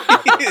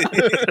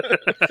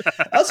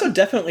 I also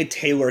definitely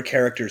tailor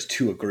characters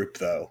to a group,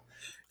 though.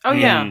 Oh,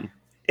 yeah.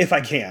 If I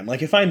can.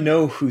 Like, if I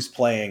know who's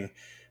playing,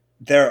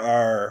 there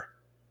are...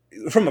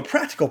 From a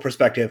practical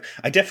perspective,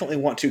 I definitely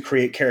want to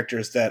create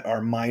characters that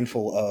are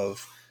mindful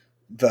of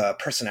the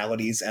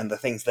personalities and the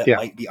things that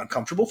might be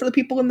uncomfortable for the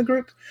people in the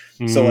group.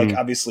 So, like,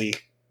 obviously,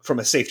 from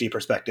a safety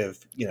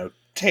perspective, you know,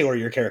 tailor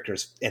your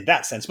characters in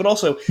that sense, but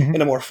also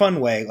in a more fun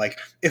way. Like,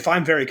 if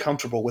I'm very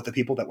comfortable with the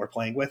people that we're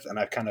playing with, and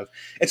I've kind of,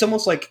 it's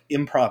almost like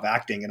improv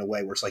acting in a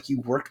way where it's like you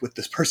worked with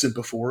this person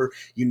before,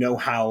 you know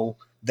how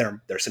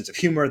their sense of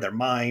humor, their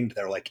mind,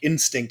 their like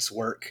instincts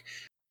work.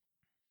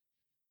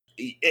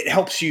 It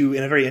helps you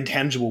in a very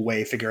intangible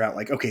way figure out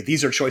like, okay,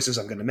 these are choices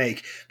I'm going to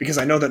make because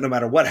I know that no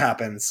matter what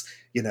happens,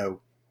 you know,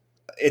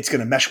 it's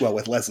going to mesh well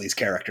with Leslie's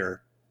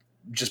character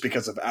just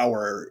because of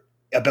our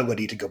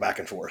ability to go back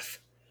and forth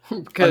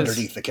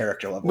underneath the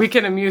character level. We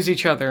can amuse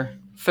each other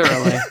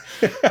thoroughly.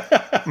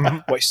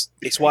 Well,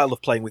 it's why I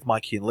love playing with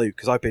Mikey and Lou,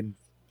 because I've been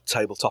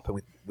tabletopping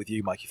with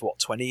you, Mikey, for what,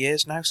 20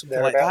 years now?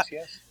 Something like that?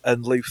 Yes.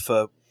 And Lou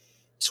for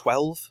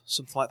 12,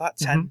 something like that,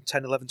 10,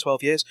 11,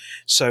 12 years.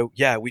 So,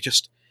 yeah, we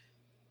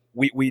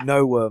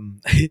know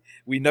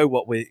we know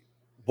what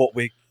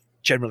we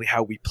generally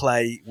how we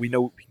play. We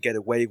know what we can get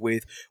away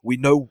with. We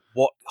know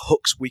what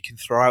hooks we can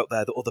throw out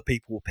there that other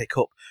people will pick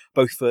up,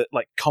 both for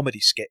like comedy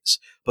skits,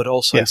 but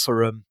also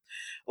for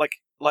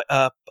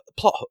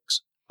plot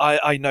hooks.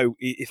 I know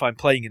if I'm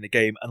playing in a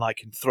game and I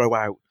can throw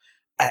out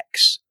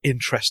X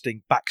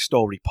interesting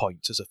backstory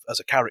points as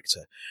a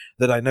character,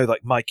 that I know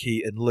like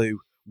Mikey and Lou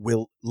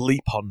will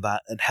leap on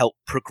that and help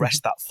progress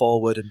that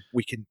forward, and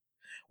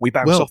we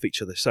bounce off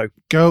each other. So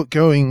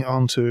going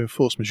on to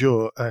Force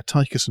Majeure,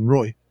 Tychus and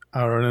Roy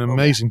are an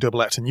amazing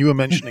double act, and you were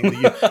mentioning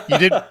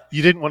that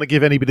you didn't want to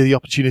give anybody the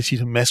opportunity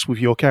to mess with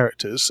your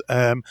characters.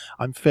 I'm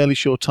fairly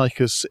sure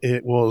Tychus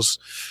it was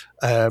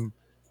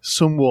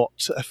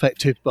somewhat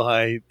affected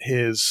by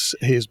his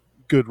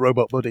good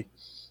robot buddy.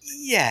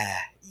 Yeah,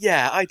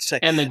 I'd say.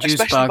 And the juice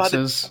Especially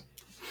boxes.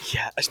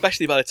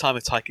 especially by the time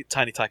of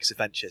Tiny Tychus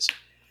Adventures.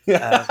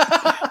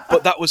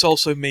 But that was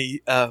also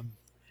me.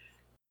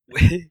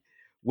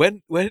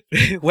 When we're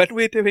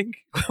doing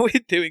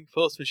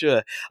Force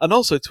Majeure, and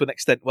also to an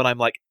extent when I'm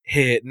like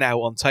here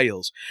now on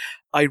Tales,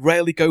 I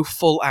rarely go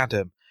full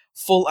Adam.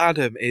 Full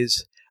Adam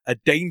is a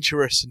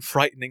dangerous and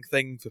frightening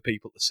thing for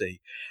people to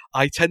see.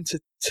 I tend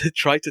to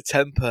try to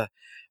temper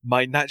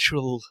my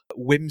natural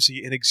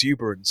whimsy and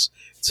exuberance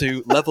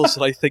to levels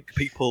that I think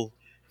people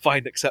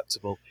find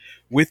acceptable.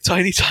 With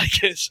Tiny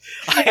Tychus,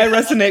 I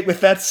resonate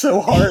with that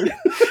so hard.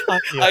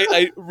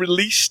 I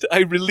released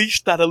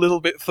that a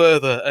little bit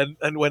further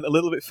and went a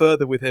little bit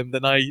further with him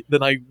than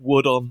I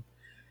would on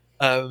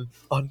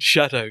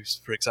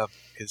Shadows, for example.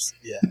 Because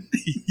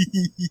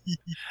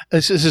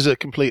This is a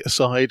complete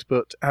aside,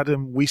 but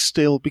Adam, we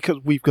still, because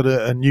we've got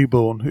a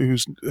newborn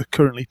who's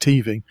currently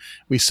teething,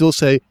 we still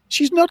say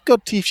she's not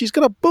got teeth, she's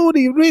got a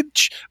bony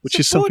ridge, which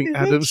is something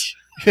Adam's.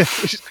 Yeah,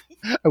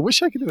 I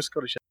wish I could do a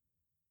Scottish.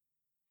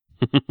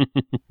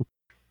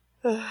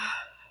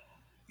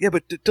 Yeah,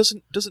 but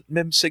doesn't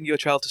Mim sing your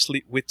child to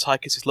sleep with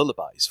Tychus's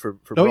lullabies from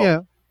Oh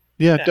Rock?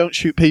 yeah, Don't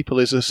Shoot People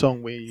is a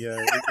song we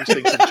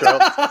sing to the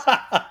child.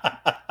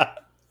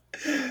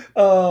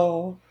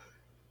 Oh,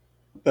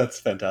 that's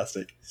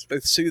fantastic. It's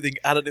both soothing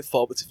and an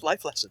informative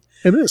life lesson.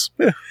 It is.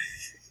 Yeah.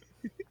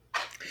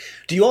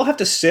 Do you all have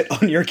to sit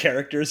on your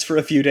characters for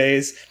a few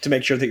days to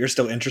make sure that you're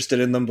still interested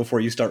in them before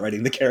you start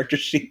writing the character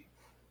sheet?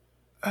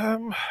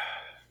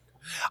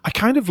 I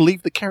kind of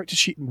leave the character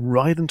sheet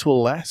right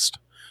until last.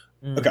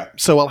 Okay.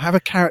 So I'll have a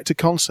character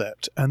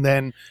concept, and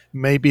then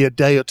maybe a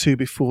day or two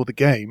before the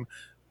game,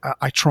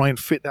 I try and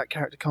fit that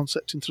character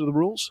concept into the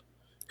rules.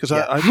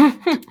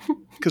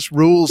 Because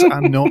rules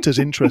are not as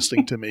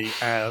interesting to me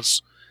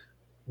as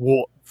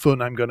what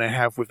fun I'm going to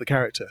have with the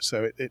character.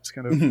 So it's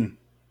kind of... Mm-hmm.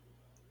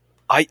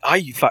 I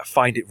in fact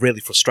find it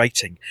really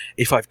frustrating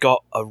if I've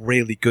got a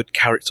really good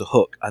character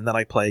hook and then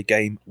I play a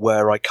game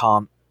where I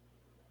can't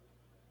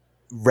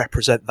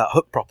represent that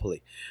hook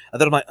properly,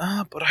 and then I'm like,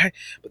 but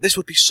this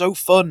would be so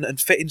fun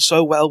and fit in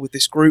so well with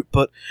this group,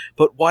 but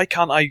why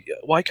can't I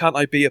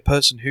be a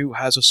person who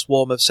has a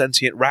swarm of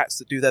sentient rats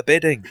that do their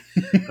bidding?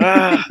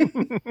 I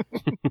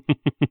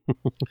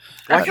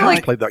feel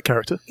like played that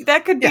character.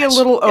 that could be Yes. a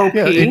little OP.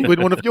 Yeah, in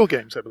one of your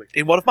games, I believe.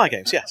 In one of my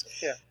games, yes.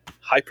 Yeah.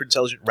 Hyper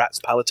intelligent rats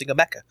piloting a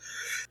mecha.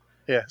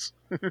 Yes.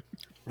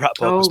 Rat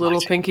Oh, was little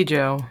mighty. Pinky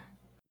Joe.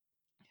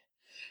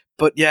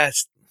 But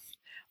yes,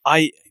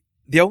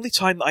 the only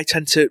time that I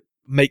tend to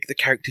make the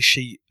character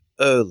sheet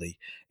early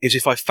is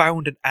if I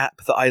found an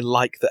app that I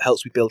like that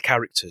helps me build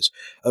characters,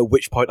 at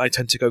which point I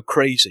tend to go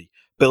crazy,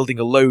 building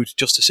a load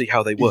just to see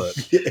how they work.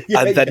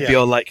 And then be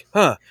all like,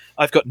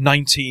 I've got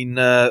 19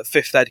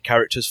 5th Ed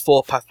characters,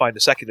 4 Pathfinder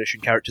 2nd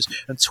Edition characters,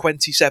 and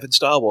 27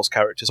 Star Wars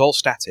characters, all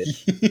static.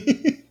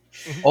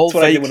 All That's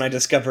what I did vague. when I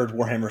discovered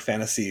Warhammer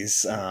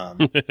Fantasy's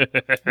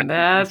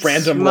That's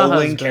random my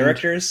rolling husband.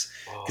 characters.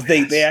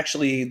 Because they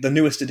actually, the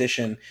newest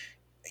edition,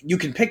 you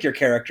can pick your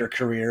character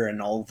career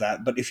and all of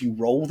that, but if you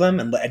roll them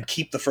and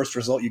keep the first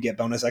result, you get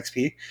bonus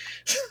XP.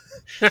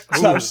 So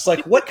I was just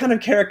like, what kind of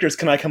characters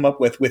can I come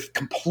up with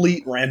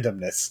complete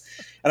randomness?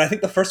 And I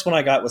think the first one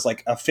I got was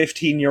like a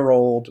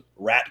 15-year-old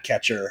rat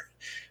catcher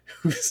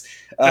whose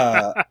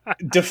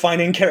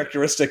defining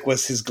characteristic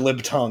was his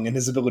glib tongue and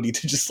his ability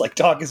to just like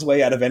talk his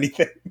way out of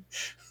anything.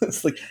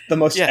 It's like the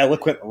most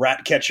eloquent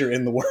rat catcher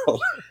in the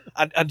world.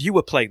 And you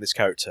were playing this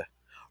character,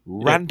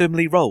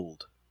 randomly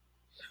rolled.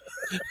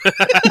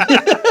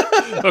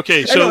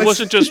 Okay, so it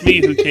wasn't just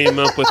me who came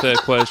up with that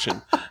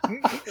question.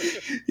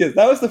 Yeah,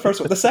 that was the first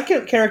one. The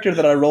second character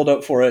that I rolled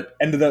out for it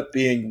ended up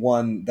being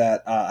one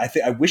that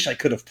I wish I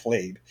could have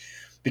played,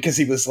 because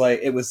he was like,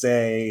 it was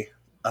a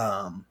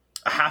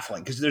halfling,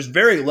 because there's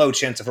very low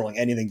chance of rolling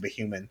anything but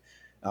human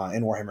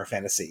in Warhammer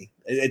Fantasy.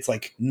 It's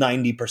like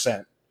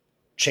 90%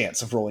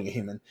 chance of rolling a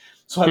human.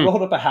 So I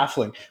rolled up a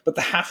halfling, but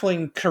the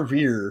halfling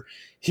career,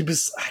 I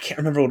can't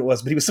remember what it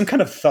was, but he was some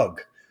kind of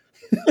thug.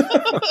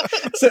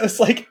 So it's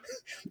like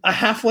a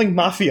halfling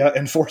mafia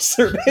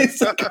enforcer,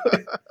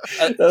 basically.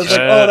 I was like,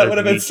 that would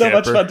have been so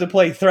much fun to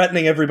play,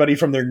 threatening everybody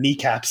from their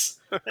kneecaps.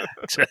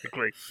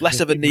 Exactly. Less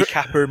of a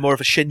kneecapper and more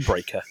of a shin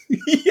breaker.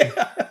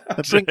 Yeah.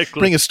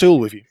 Bring a stool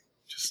with you.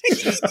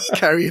 Just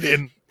carry it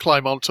in,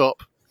 climb on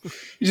top.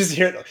 You just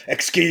hear,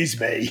 excuse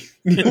me.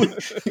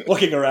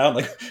 Looking around,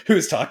 like,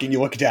 who's talking? You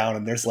look down,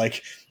 and there's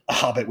like a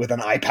hobbit with an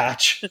eye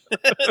patch.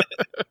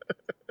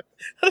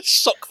 A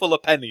sock full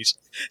of pennies.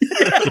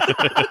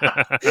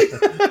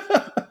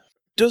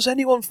 Does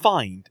anyone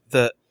find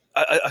that...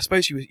 I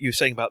suppose you were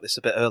saying about this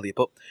a bit earlier,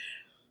 but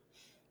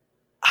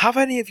have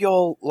any of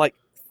y'all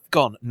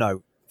gone,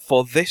 no,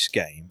 for this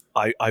game,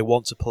 I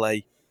want to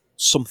play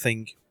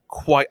something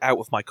quite out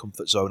of my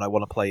comfort zone. I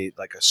want to play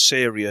like a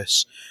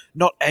serious,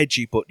 not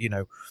edgy, but,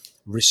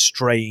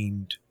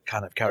 restrained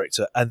kind of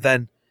character, and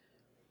then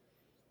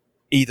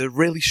either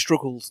really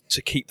struggled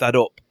to keep that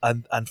up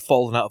and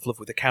fallen out of love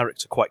with the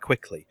character quite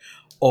quickly,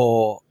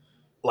 or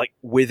like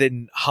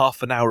within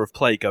half an hour of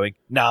play going,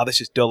 nah,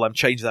 this is dull, I'm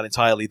changing that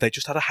entirely. They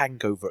just had a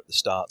hangover at the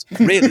start.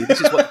 Really,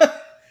 this is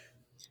what...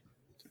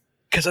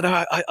 Because I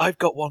know I've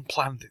got one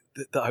planned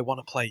that I want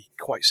to play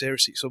quite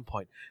seriously at some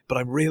point, but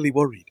I'm really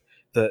worried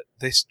that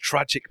this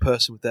tragic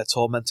person with their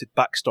tormented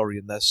backstory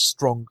and their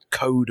strong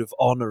code of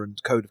honour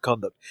and code of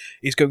conduct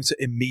is going to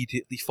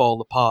immediately fall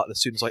apart as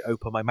soon as I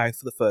open my mouth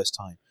for the first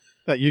time.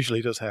 That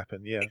usually does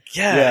happen, yeah.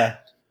 Yeah.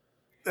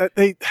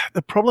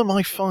 The problem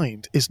I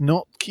find is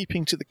not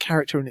keeping to the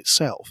character in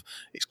itself.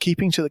 It's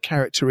keeping to the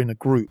character in a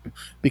group.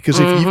 Because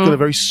if you've got a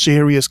very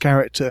serious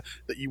character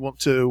that you want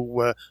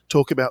to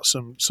talk about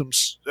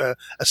a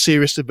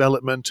serious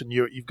development, and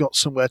you've got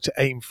somewhere to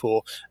aim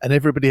for, and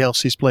everybody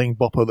else is playing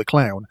Boppo the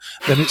Clown,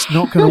 then it's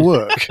not going to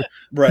work.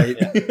 Right.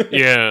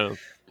 Yeah.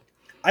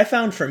 I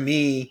found for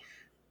me,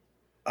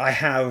 I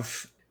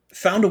have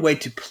found a way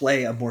to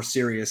play a more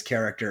serious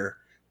character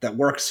that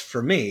works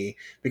for me,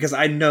 because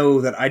I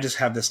know that I just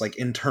have this like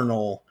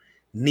internal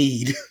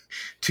need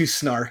to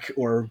snark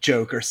or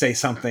joke or say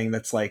something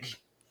that's like,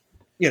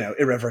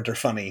 irreverent or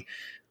funny.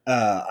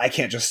 I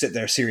can't just sit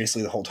there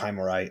seriously the whole time,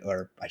 or I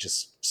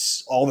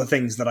just, all the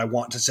things that I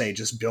want to say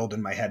just build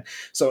in my head.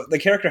 So the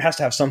character has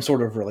to have some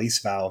sort of release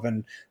valve.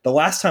 And the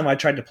last time I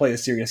tried to play a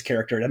serious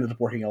character, it ended up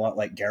working a lot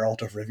like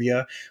Geralt of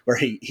Rivia, where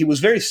he was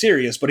very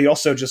serious, but he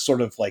also just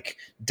sort of like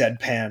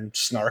deadpan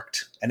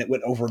snarked, and it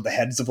went over the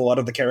heads of a lot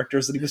of the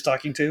characters that he was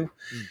talking to.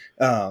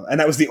 And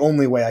that was the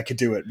only way I could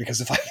do it, because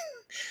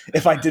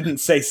if I didn't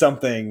say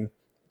something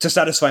to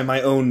satisfy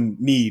my own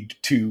need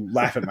to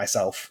laugh at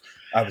myself,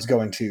 I was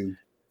going to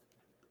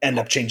end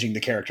up changing the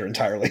character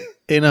entirely.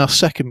 In our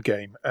second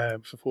game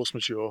for Force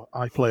Majeure,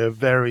 I play a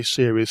very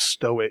serious,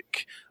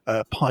 stoic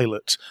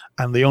pilot,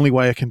 and the only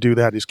way I can do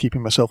that is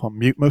keeping myself on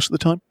mute most of the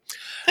time.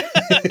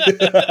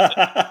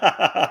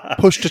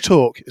 Push to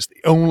talk is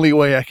the only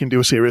way I can do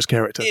a serious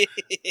character.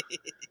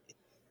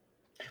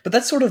 But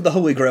that's sort of the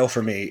holy grail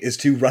for me, is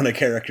to run a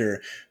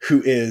character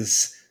who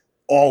is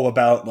all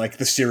about like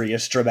the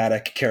serious,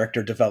 dramatic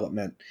character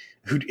development,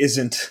 who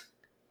isn't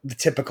the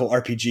typical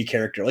RPG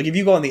character. Like if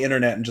you go on the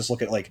internet and just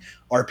look at like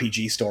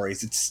RPG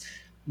stories, it's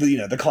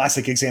the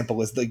classic example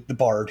is the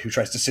bard who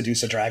tries to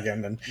seduce a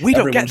dragon, and we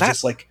don't get that.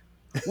 Just like,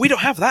 we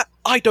don't have that.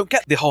 I don't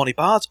get the horny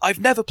bards. I've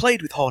never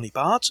played with horny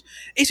bards.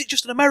 Is it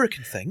just an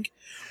American thing?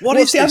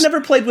 I've never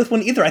played with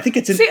one either. I think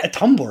it's a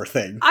Tumblr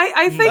thing.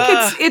 I think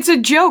it's a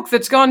joke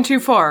that's gone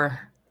too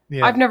far.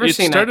 Yeah. I've never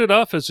seen it. It started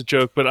off as a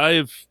joke, but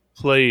I've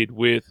played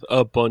with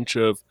a bunch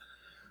of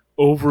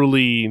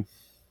overly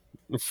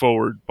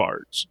forward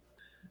bards.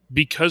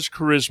 Because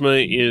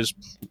charisma is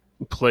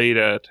played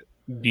at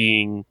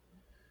being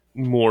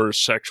more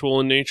sexual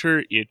in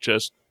nature,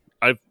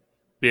 I've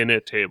been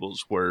at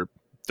tables where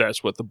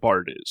that's what the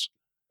bard is,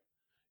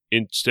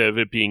 instead of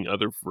it being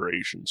other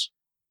variations.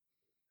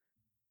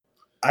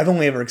 I've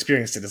only ever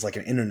experienced it as like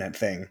an internet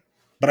thing,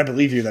 but I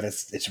believe you that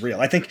it's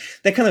real. I think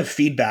that kind of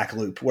feedback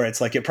loop where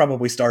it's like it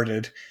probably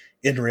started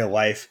in real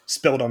life,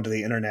 spilled onto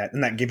the internet,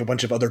 and that gave a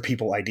bunch of other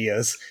people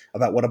ideas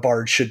about what a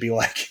bard should be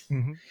like,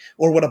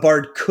 or what a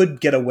bard could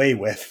get away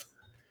with.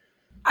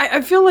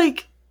 I feel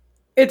like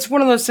it's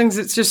one of those things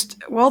that's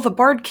just, well, the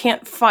bard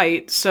can't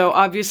fight, so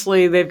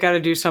obviously they've got to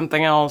do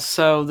something else,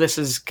 so this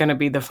is going to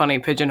be the funny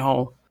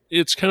pigeonhole.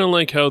 It's kind of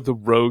like how the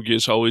rogue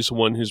is always the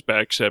one who's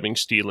backstabbing,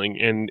 stealing,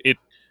 and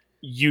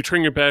you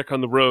turn your back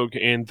on the rogue,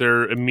 and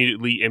they're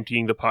immediately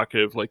emptying the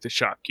pocket of like the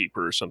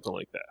shopkeeper or something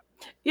like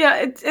that.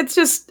 Yeah, it's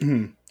just...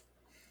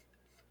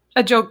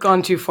 a joke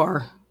gone too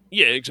far.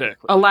 Yeah,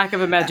 exactly. A lack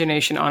of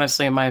imagination,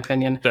 honestly, in my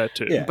opinion. That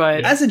too. Yeah.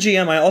 But as a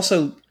GM, I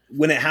also,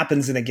 when it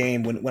happens in a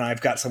game, when I've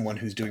got someone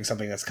who's doing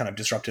something that's kind of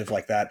disruptive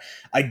like that,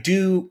 I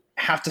do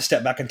have to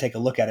step back and take a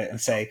look at it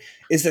and say,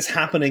 is this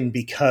happening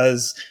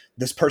because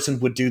this person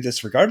would do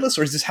this regardless?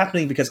 Or is this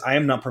happening because I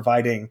am not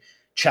providing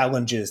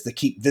challenges that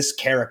keep this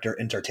character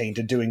entertained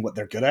and doing what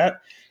they're good at?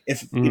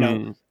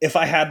 If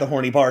I had the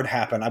horny bard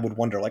happen, I would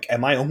wonder, like,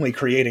 am I only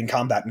creating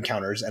combat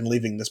encounters and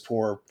leaving this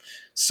poor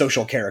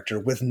social character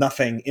with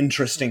nothing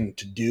interesting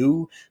to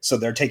do? So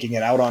they're taking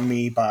it out on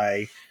me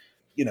by,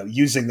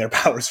 using their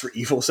powers for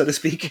evil, so to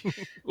speak.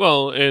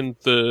 Well, and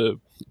the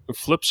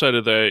flip side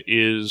of that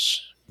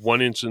is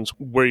one instance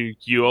where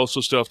you also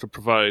still have to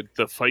provide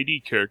the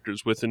fighty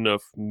characters with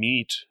enough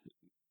meat,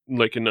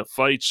 like enough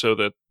fights, so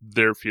that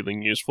they're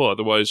feeling useful.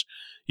 Otherwise,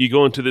 you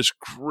go into this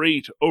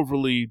great,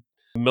 overly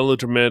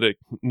melodramatic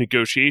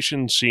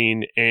negotiation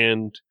scene,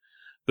 and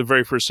the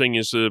very first thing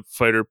is the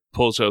fighter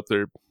pulls out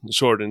their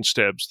sword and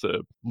stabs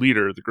the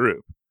leader of the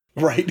group.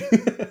 Right.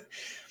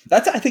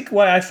 That's, I think,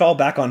 why I fall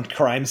back on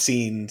crime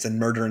scenes and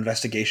murder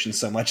investigations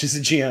so much as a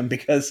GM,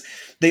 because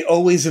they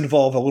always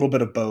involve a little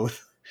bit of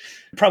both.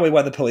 Probably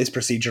why the police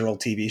procedural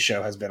TV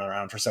show has been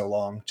around for so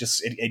long.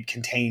 Just it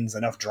contains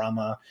enough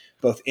drama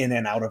both in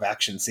and out of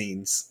action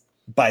scenes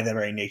by the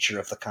very nature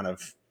of the kind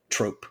of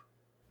trope.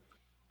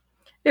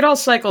 It all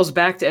cycles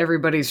back to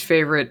everybody's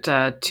favorite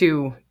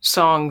two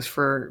songs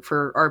for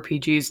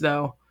RPGs,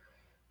 though: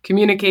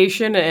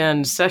 Communication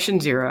and Session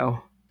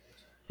Zero.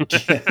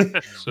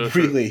 So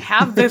true. Really?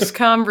 Have this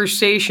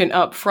conversation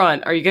up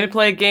front. Are you going to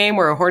play a game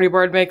where a horny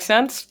bard makes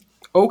sense?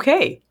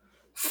 Okay,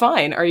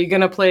 fine. Are you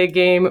going to play a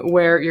game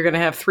where you're going to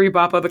have 3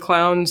 Boppa the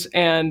Clowns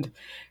and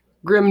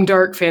grim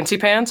dark fancy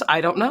pants? I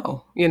don't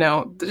know. You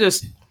know,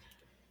 just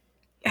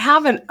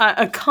have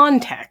a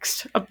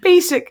context, a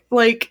basic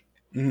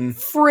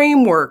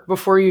framework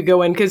before you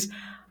go in, because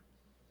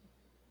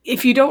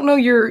if you don't know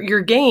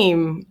your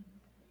game,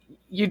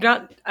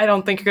 I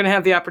don't think you're going to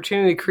have the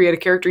opportunity to create a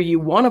character you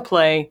want to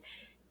play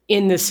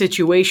in the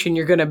situation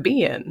you're going to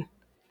be in.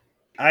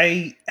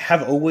 I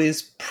have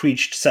always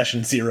preached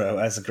Session Zero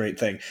as a great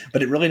thing,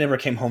 but it really never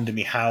came home to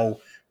me how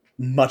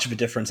much of a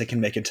difference it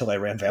can make until I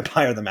ran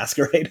Vampire the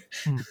Masquerade.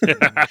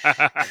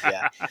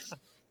 Yeah.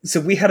 So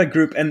we had a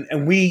group, and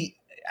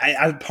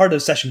as part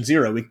of Session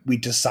Zero, we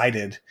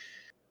decided.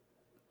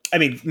 I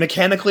mean,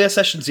 mechanically, a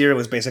Session Zero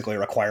is basically a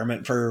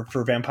requirement for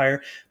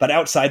Vampire, but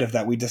outside of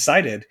that, we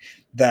decided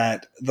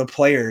that the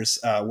players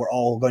were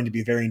all going to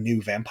be very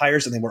new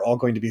vampires, and they were all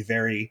going to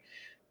be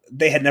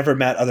they had never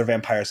met other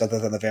vampires other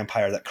than the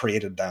vampire that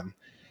created them.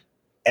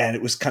 And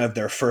it was kind of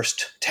their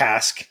first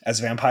task as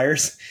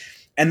vampires.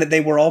 And that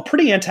they were all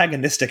pretty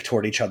antagonistic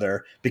toward each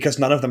other because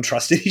none of them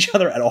trusted each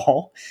other at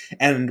all.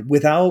 And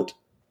without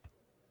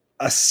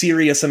a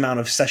serious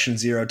amount of Session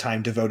Zero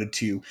time devoted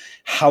to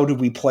how do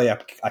we play a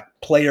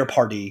player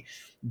party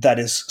that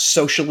is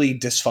socially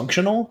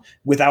dysfunctional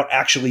without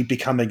actually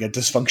becoming a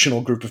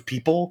dysfunctional group of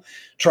people,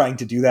 trying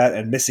to do that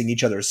and missing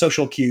each other's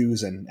social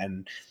cues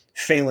and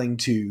failing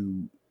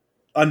to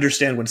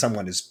understand when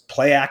someone is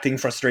play acting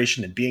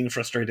frustration and being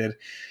frustrated.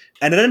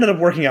 And it ended up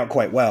working out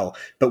quite well.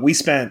 But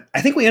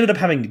I think we ended up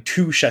having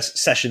 2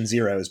 Session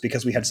Zeros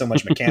because we had so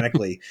much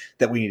mechanically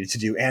that we needed to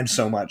do, and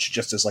so much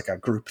just as like a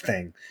group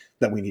thing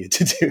that we needed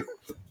to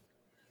do.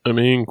 I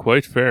mean,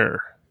 quite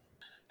fair.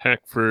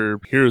 Heck,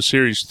 for Hero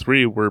Series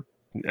 3, we're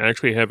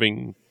actually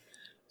having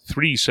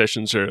 3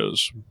 Session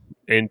Zeros,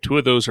 and 2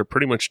 of those are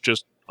pretty much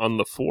just on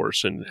the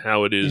Force and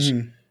how it is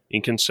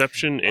in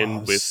conception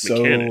and with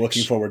so mechanics.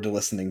 Looking forward to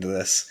listening to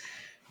this.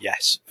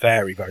 Yes,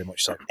 very, very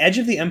much so. Edge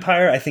of the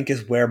Empire, I think,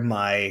 is where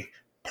my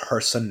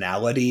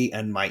personality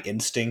and my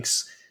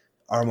instincts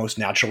are most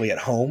naturally at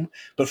home.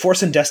 But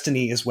Force and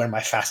Destiny is where my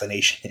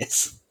fascination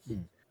is.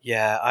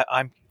 Yeah,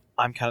 I'm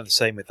kind of the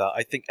same with that.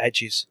 I think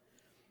Edge's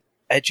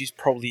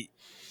probably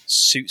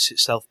suits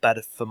itself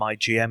better for my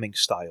GMing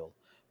style,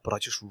 but I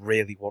just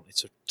really wanted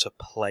to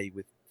play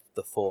with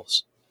the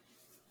Force.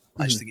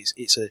 I just think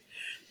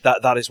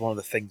that is one of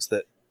the things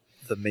that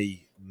for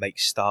me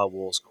makes Star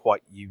Wars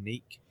quite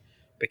unique,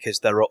 because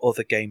there are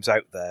other games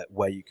out there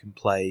where you can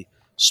play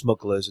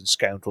smugglers and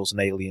scoundrels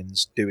and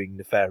aliens doing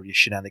nefarious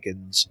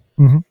shenanigans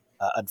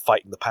and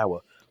fighting the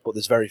power, but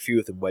there's very few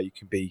of them where you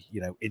can be,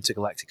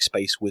 intergalactic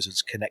space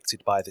wizards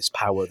connected by this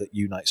power that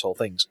unites all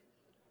things.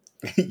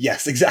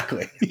 Yes,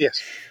 exactly.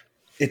 Yes.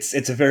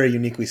 It's a very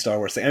uniquely Star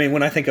Wars thing. I mean,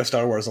 when I think of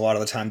Star Wars, a lot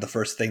of the time, the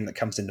first thing that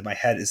comes into my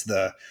head is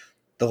the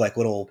like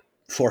little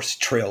Force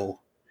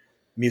trill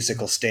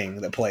musical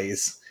sting that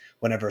plays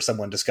whenever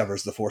someone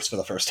discovers the Force for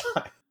the first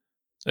time.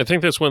 I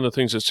think that's one of the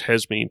things that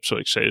has me so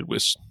excited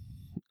with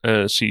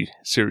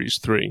Series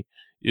 3,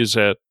 is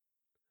that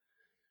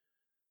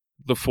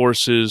the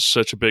Force is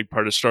such a big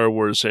part of Star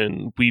Wars,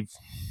 and we've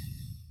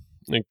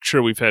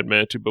had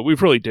Matt too, but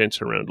we've really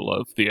danced around a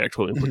lot of the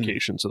actual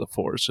implications of the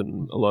Force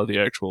and a lot of the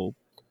actual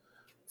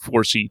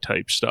Force-y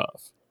type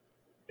stuff.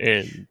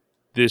 And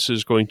this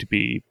is going to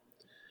be...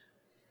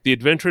 The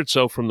adventure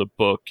itself from the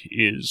book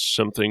is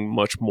something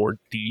much more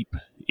deep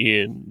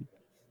in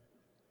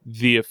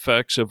the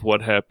effects of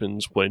what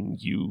happens when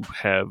you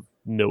have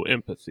no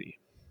empathy.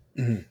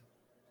 Mm-hmm.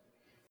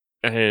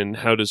 And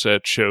how does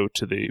that show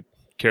to the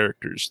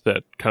characters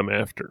that come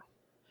after?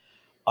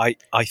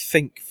 I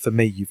think for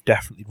me, you've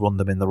definitely run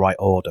them in the right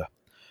order,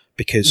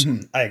 because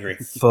I agree.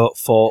 For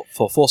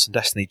Force and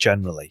Destiny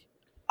generally,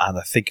 and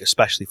I think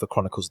especially for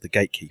Chronicles of the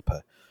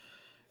Gatekeeper,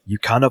 you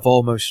kind of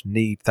almost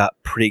need that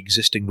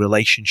pre-existing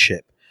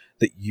relationship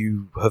that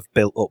you have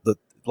built up,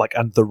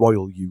 and the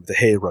royal you, the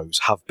heroes,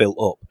 have built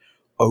up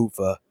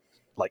over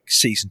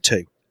season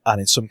 2,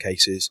 and in some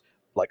cases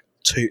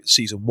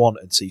season 1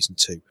 and season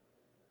 2,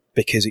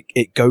 because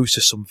it goes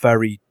to some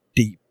very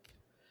deep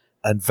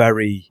and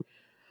very,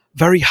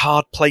 very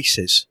hard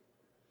places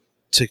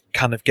to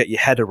kind of get your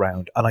head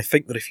around. And I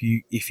think that if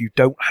you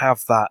don't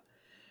have that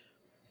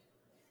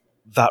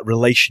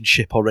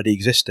relationship already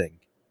existing,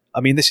 I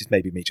mean, this is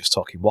maybe me just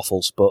talking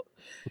waffles, but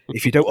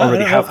if you don't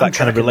already have that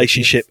kind of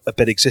relationship a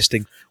bit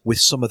existing with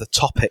some of the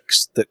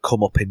topics that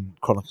come up in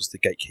Chronicles of the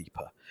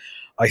Gatekeeper,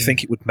 I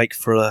think it would make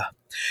for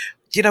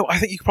I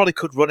think you probably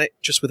could run it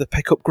just with a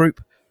pickup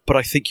group, but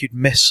I think you'd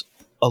miss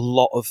a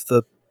lot of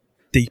the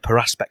deeper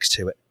aspects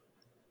to it,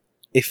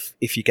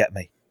 if you get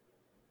me.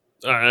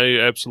 I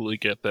absolutely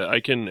get that. I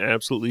can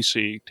absolutely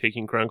see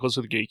taking Chronicles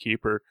of the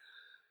Gatekeeper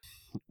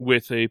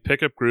with a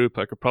pickup group.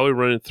 I could probably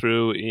run it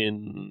through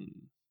in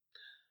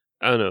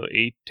I don't know,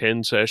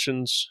 8-10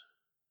 sessions,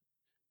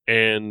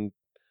 and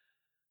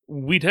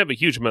we'd have a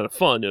huge amount of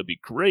fun. It would be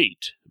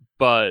great,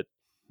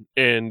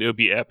 and it would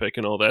be epic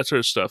and all that sort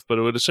of stuff, but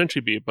it would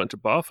essentially be a bunch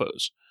of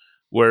boffos.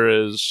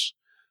 Whereas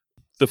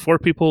the 4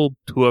 people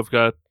who I've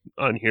got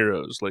on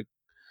Heroes, like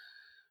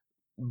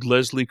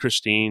Leslie,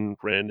 Christine,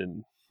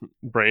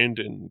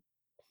 Brandon,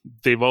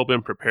 they've all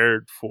been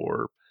prepared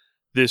for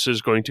this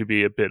is going to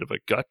be a bit of a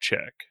gut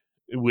check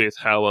with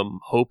how I'm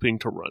hoping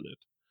to run it.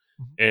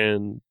 Mm-hmm.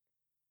 And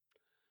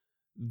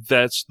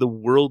that's the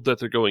world that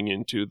they're going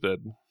into, that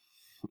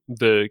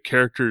the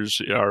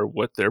characters are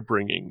what they're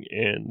bringing,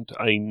 and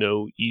I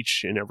know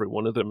each and every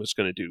one of them is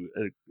going to do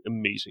an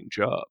amazing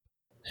job.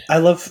 I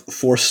love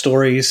Force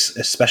stories,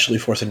 especially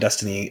Force and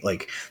Destiny,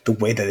 like the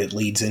way that it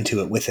leads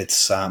into it with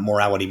its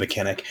morality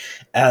mechanic.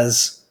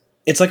 As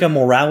it's like a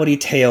morality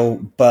tale,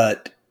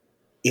 but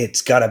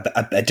it's got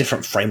a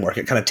different framework.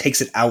 It kind of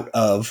takes it out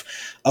of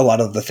a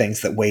lot of the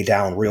things that weigh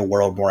down real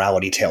world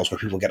morality tales, where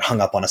people get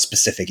hung up on a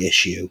specific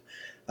issue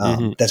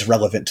that's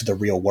relevant to the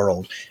real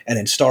world. And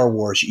in Star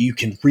Wars, you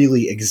can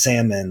really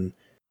examine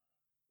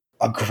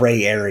a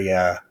gray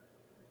area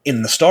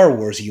in the Star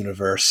Wars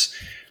universe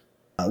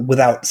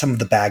without some of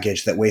the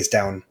baggage that weighs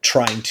down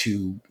trying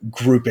to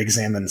group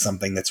examine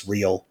something that's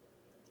real.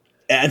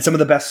 And some of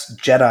the best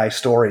Jedi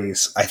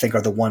stories, I think,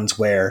 are the ones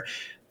where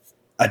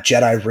a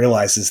Jedi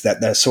realizes that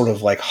the sort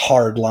of like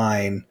hard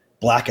line,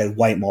 black and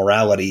white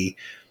morality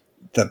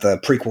that the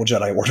prequel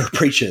Jedi Order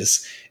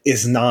preaches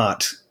is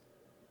not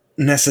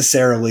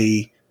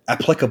necessarily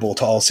applicable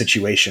to all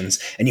situations.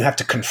 And you have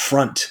to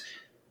confront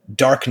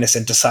darkness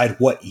and decide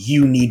what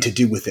you need to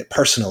do with it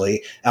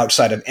personally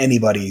outside of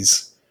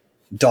anybody's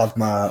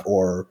dogma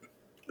or,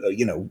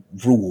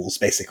 rules,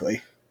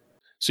 basically.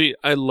 See,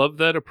 I love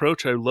that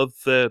approach. I love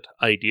that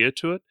idea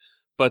to it.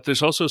 But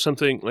there's also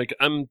something like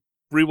I'm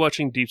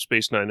rewatching Deep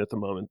Space Nine at the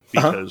moment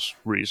because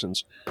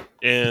reasons.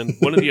 And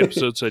one of the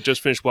episodes I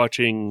just finished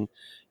watching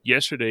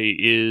yesterday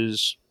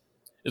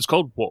it's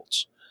called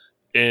Waltz.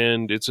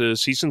 And it's a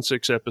season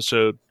 6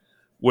 episode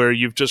where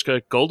you've just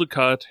got Gul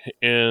Dukat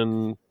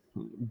and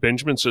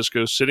Benjamin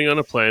Sisko sitting on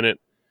a planet.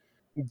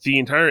 The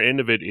entire end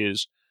of it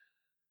is,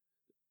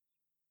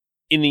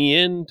 in the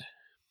end,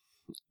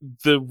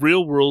 the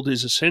real world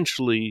is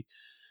essentially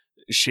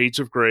shades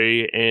of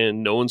gray,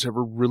 and no one's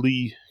ever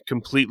really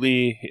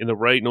completely in the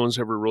right, no one's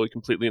ever really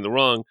completely in the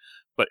wrong,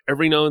 but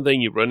every now and then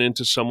you run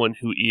into someone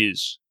who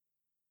is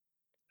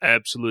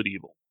absolute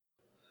evil.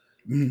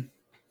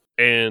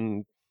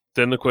 And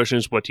then the question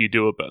is, what do you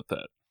do about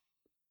that?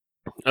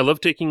 I love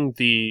taking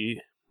the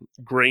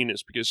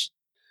grayness, because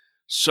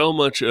so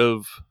much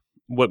of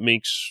what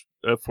makes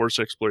a Force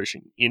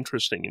exploration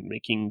interesting and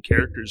making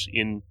characters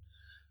in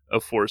a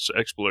Force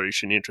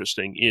exploration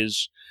interesting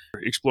is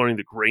exploring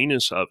the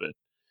grayness of it,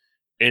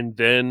 and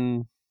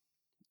then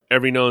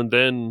every now and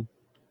then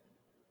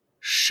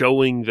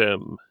showing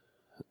them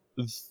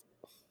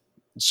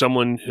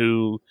someone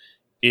who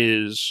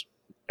is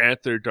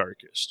at their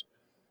darkest,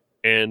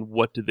 and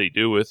what did they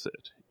do with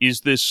it?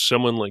 Is this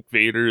someone like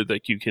Vader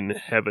that you can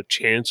have a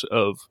chance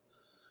of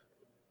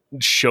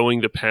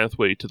showing the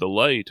pathway to the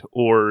light,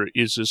 or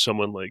is this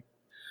someone like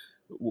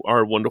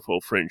our wonderful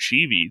friend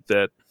Sheevy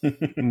that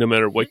no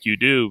matter what you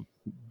do,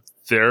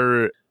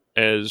 they're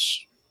as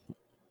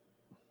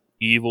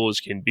evil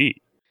as can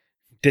be?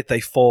 Did they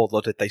fall,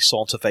 or did they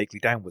saunter vaguely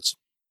downwards?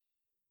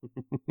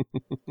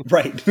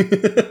 Right.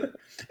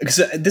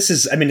 Because this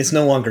is, it's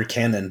no longer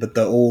canon, but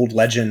the old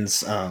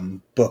Legends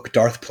book,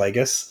 Darth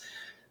Plagueis,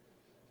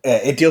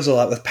 it deals a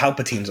lot with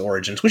Palpatine's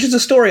origins, which is a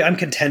story I'm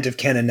content if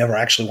canon never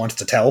actually wants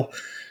to tell.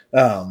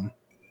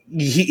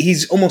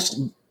 He's almost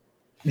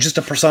just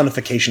a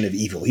personification of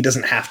evil. He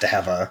doesn't have to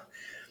have a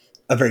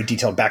very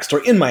detailed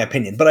backstory, in my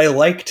opinion. But I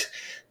liked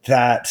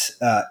that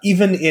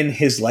even in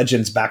his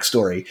Legends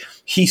backstory,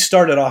 he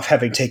started off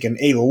having taken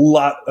a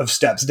lot of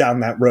steps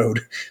down that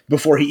road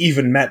before he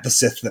even met the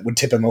Sith that would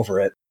tip him over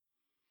it.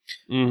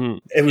 Mm-hmm.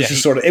 It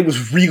was it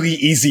was really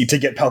easy to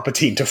get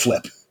Palpatine to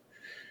flip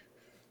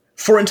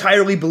for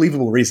entirely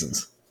believable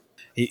reasons.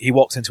 He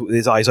walked into it with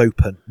his eyes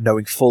open,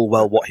 knowing full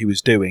well what he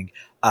was doing,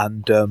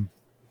 and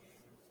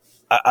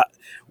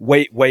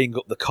weighing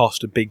up the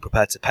cost and being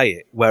prepared to pay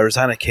it. Whereas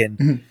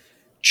Anakin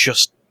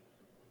just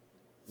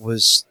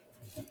was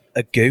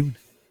a goon.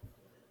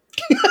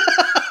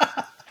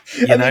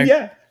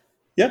 Yeah.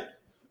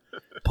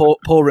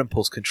 Poor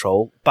impulse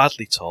control,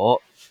 badly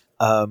taught,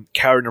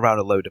 carrying around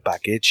a load of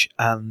baggage,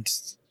 and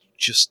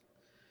just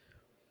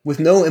with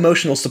no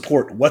emotional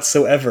support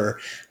whatsoever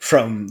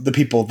from the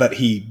people that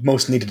he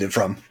most needed it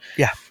from.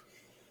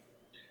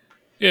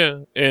 Yeah,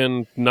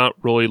 and not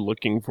really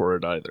looking for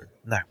it either.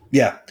 No.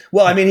 Yeah.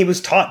 Well, he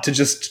was taught to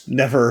just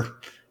never,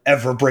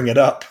 ever bring it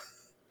up.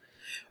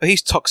 Well,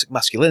 he's toxic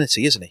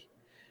masculinity, isn't he?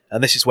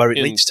 And this is where it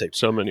leads to. In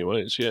so many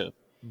ways, yeah.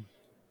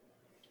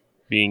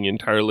 Being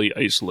entirely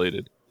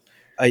isolated.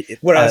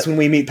 Whereas when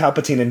we meet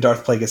Palpatine and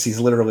Darth Plagueis, he's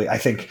literally, I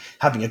think,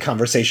 having a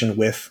conversation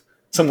with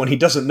someone he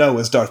doesn't know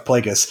as Darth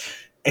Plagueis.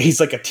 He's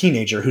like a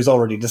teenager who's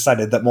already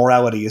decided that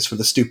morality is for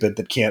the stupid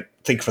that can't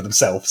think for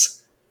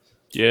themselves.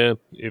 Yeah,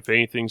 if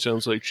anything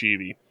sounds like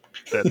Chibi,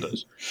 that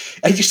does.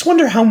 I just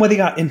wonder how they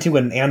got into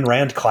an Ayn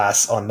Rand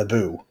class on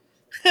Naboo.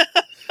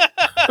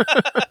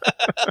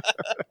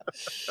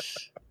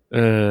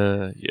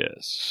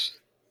 Yes.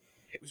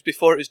 It was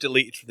before it was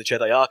deleted from the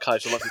Jedi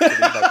archives along with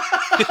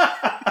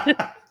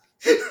Kamino.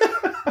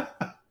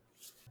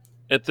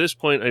 At this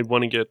point, I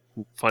want to get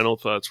final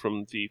thoughts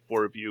from the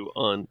four of you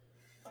on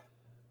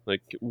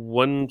like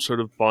one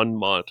sort of bon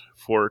mot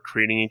for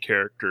creating a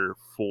character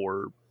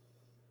for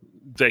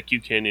that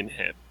you can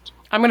inhabit.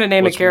 I'm going to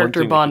name What's a character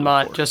one thing that you Bon look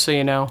Mot, for? just so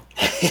you know.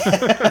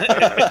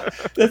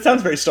 That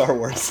sounds very Star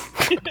Wars.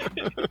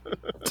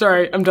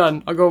 Sorry, I'm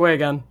done. I'll go away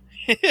again.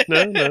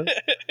 No.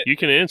 You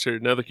can answer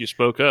now that you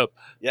spoke up.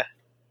 Yeah.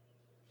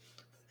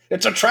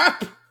 It's a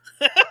trap!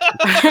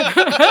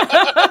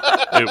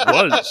 It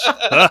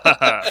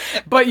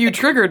was. But you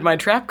triggered my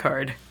trap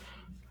card.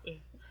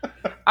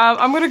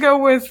 I'm going to go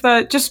with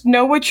just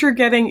know what you're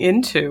getting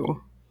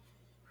into.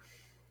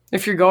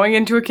 If you're going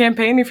into a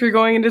campaign, if you're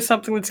going into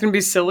something that's going to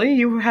be silly,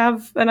 you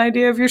have an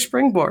idea of your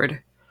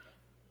springboard.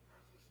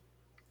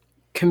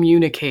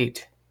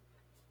 Communicate.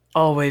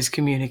 Always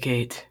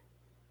communicate.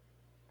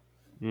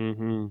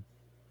 Mm-hmm.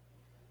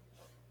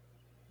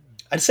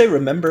 I'd say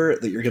remember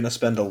that you're going to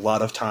spend a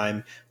lot of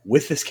time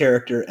with this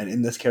character and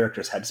in this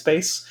character's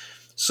headspace.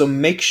 So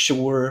make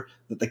sure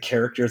that the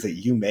character that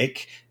you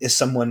make is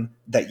someone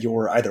that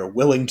you're either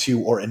willing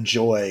to or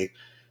enjoy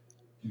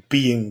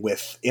being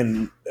with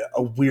in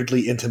a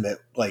weirdly intimate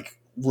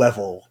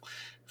level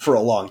for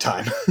a long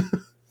time.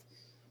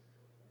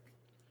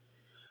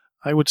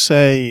 I would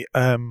say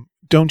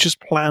don't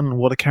just plan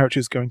what a character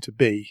is going to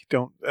be.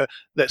 Don't.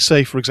 Let's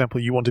say, for example,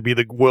 you want to be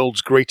the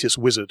world's greatest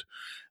wizard.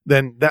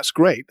 Then that's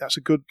great. That's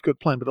a good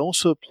plan. But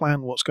also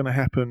plan what's going to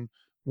happen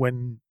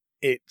when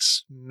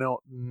it's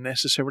not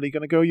necessarily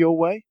going to go your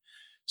way,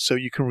 so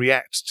you can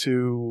react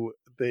to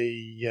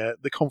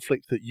the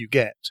conflict that you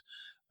get.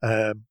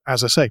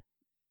 As I say,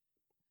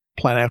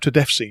 plan out a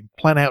death scene.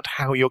 Plan out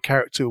how your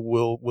character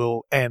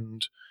will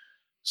end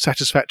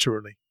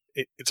satisfactorily.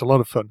 It's a lot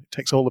of fun. It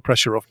takes all the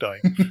pressure off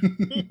dying.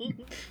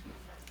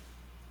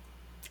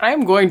 I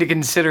am going to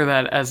consider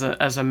that as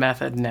a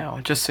method now,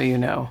 just so you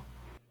know.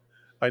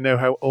 I know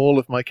how all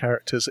of my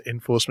characters in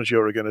Force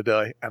Majeure are going to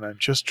die, and I'm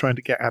just trying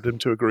to get Adam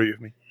to agree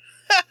with me.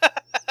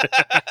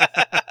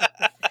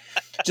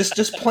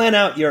 just plan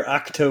out your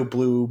Octo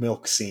Blue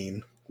milk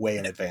scene way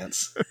in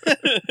advance.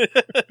 That's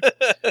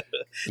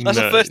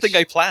the first thing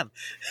I plan.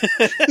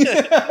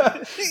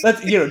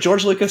 That's,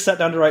 George Lucas sat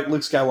down to write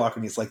Luke Skywalker,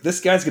 and he's like, this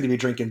guy's going to be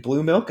drinking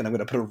blue milk, and I'm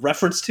going to put a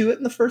reference to it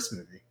in the first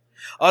movie.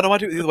 Oh no, I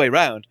do it the other way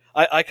around.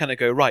 I kind of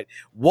go, right,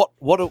 what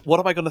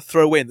am I going to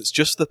throw in that's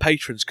just the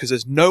patrons, because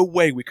there's no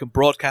way we can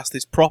broadcast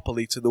this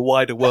properly to the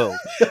wider world.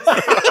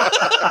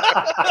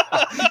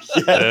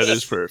 Yes. That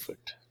is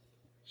perfect.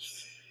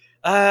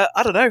 I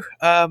don't know.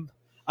 I'm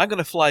going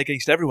to fly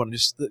against everyone and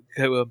just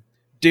go,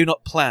 do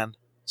not plan,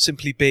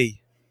 simply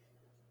be.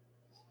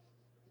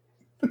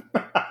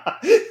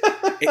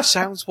 It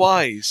sounds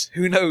wise.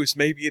 Who knows?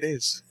 Maybe it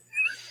is.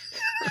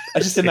 I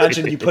just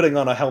imagine you putting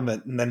on a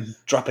helmet and then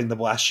dropping the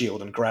blast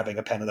shield and grabbing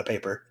a pen and a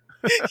paper.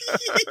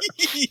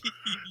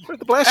 Put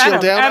the blast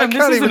shield down. Adam, I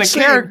this can't isn't even a see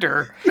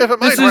character. Never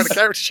mind, This write is- a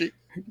character sheet.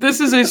 This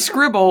is a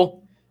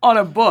scribble on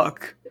a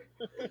book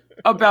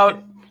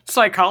about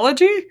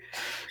psychology.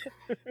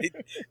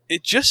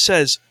 It just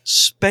says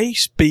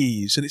space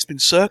bees, and it's been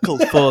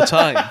circled 4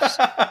 times.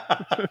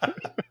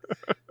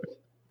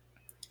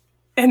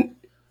 And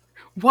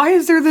why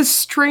is there this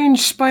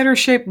strange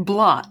spider-shaped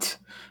blot?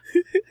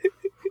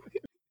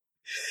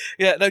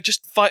 Yeah, no,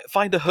 just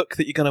find a hook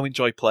that you're going to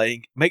enjoy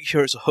playing. Make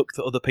sure it's a hook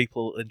that other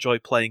people enjoy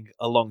playing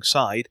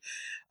alongside,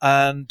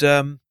 and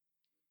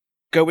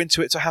go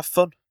into it to have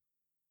fun.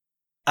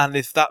 And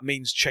if that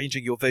means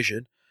changing your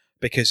vision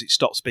because it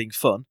stops being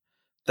fun,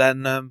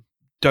 then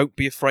don't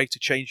be afraid to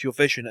change your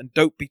vision, and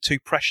don't be too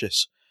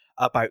precious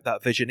about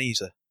that vision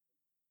either.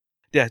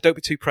 Yeah, don't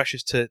be too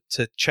precious to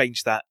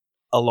change that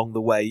along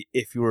the way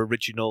if your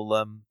original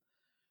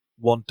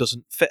one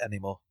doesn't fit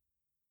anymore.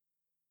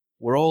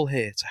 We're all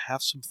here to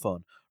have some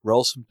fun,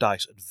 roll some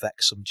dice, and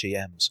vex some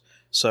GMs.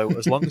 So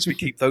as long as we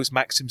keep those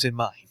maxims in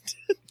mind.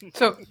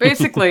 So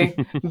basically,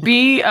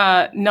 be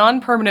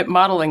non-permanent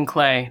modeling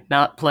clay,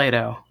 not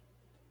Play-Doh.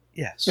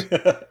 Yes.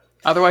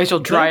 Otherwise, you'll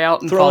dry out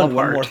and throw fall in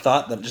one apart. more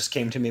thought that just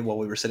came to me while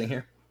we were sitting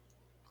here.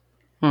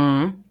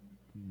 Hmm.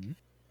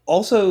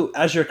 Also,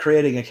 as you're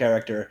creating a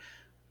character,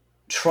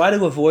 try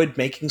to avoid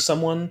making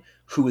someone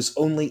who is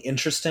only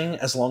interesting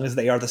as long as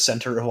they are the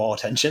center of all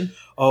attention.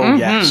 Oh, Mhm.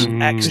 yes.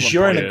 Mm. Excellent. Because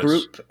you're in a Yes.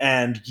 group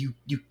and you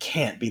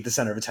can't be the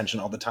center of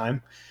attention all the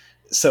time.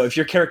 So if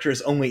your character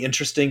is only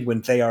interesting when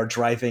they are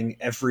driving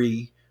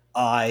every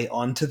eye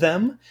onto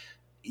them,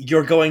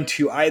 you're going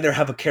to either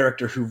have a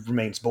character who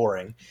remains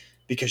boring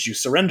because you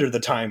surrender the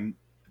time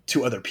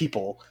to other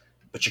people,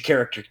 but your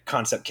character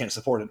concept can't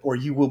support it, or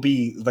you will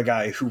be the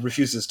guy who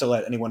refuses to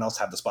let anyone else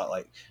have the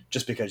spotlight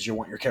just because you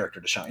want your character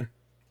to shine.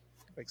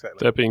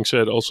 Exactly. That being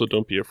said, also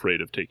don't be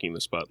afraid of taking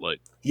the spotlight.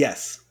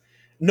 Yes.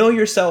 know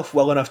yourself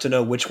well enough to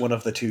know which one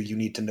of the two you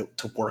need to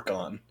work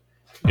on.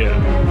 Yeah.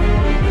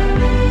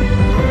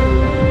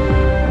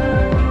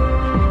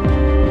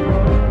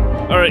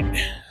 All right.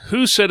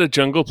 Who said a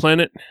jungle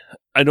planet?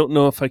 I don't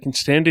know if I can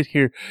stand it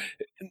here.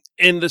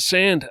 In the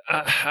sand,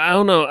 I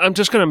don't know. I'm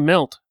just going to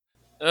melt.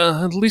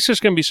 At least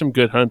there's going to be some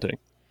good hunting.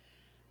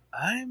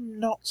 I'm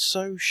not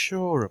so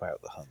sure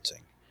about the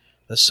hunting.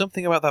 There's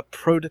something about that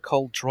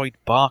protocol droid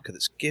Barker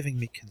that's giving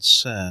me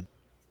concern.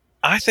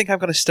 I think I'm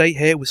going to stay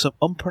here with some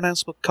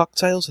unpronounceable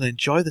cocktails and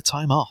enjoy the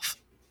time off.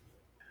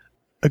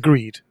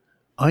 Agreed.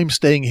 I'm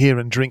staying here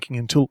and drinking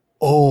until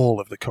all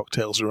of the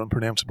cocktails are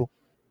unpronounceable.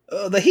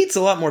 The heat's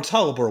a lot more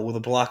tolerable with a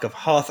block of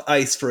Hoth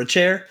ice for a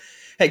chair.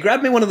 Hey,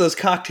 grab me one of those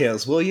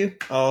cocktails, will you?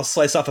 I'll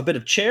slice off a bit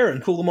of chair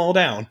and cool them all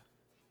down.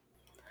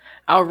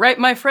 All right,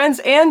 my friends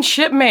and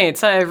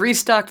shipmates, I have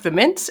restocked the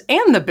mints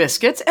and the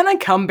biscuits, and I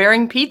come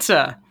bearing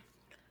pizza.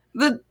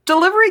 The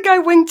delivery guy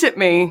winked at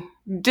me,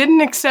 didn't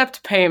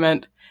accept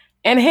payment,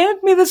 and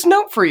handed me this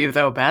note for you,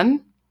 though,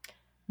 Ben.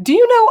 Do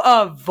you know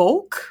a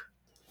Volk?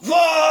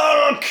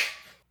 Volk!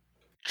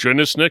 Join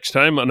us next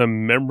time on a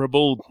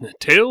memorable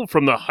tale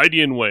from the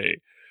Hydian Way.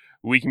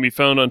 We can be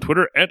found on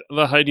Twitter at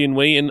The Hydian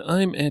Way, and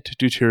I'm at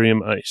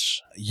Deuterium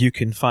Ice. You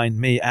can find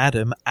me,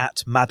 Adam,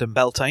 at Madam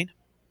Beltane.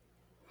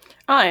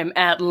 I'm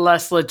at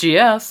Lesla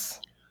GS.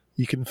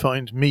 You can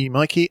find me,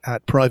 Mikey,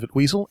 at Private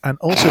Weasel, and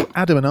also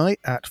Adam and I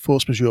at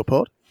Force Majeure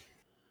Pod.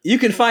 You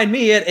can find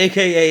me at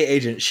AKA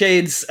Agent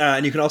Shades,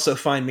 and you can also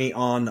find me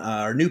on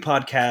our new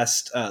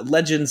podcast,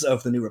 Legends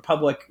of the New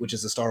Republic, which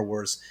is a Star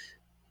Wars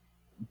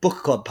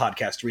book club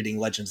podcast reading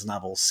Legends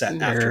novels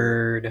set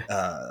after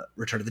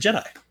Return of the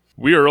Jedi.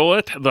 We are all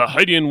at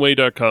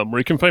thehydianway.com, where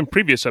you can find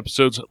previous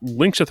episodes,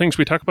 links to things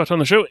we talk about on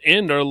the show,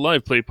 and our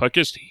live play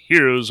podcast,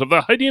 Heroes of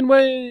the Hydian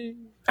Way.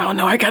 Oh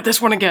no, I got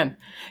this one again.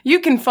 You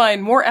can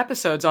find more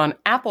episodes on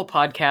Apple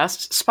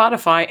Podcasts,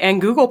 Spotify,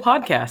 and Google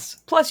Podcasts.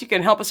 Plus, you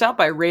can help us out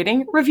by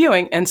rating,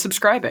 reviewing, and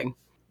subscribing.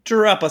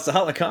 Drop us a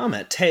holocom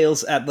at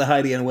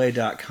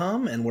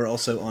tales@thehydianway.com, and we're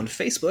also on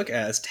Facebook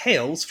as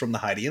Tales from the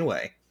Hydian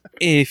Way.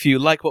 If you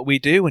like what we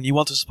do and you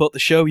want to support the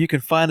show, you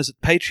can find us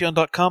at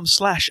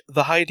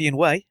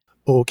patreon.com/thehydianway.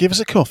 Or give us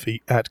a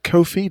coffee at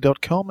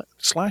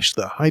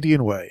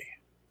ko-fi.com/thehydianway.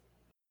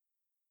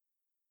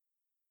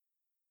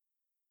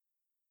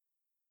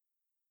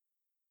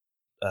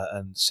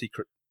 And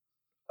secret.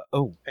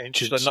 Oh,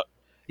 Ancients.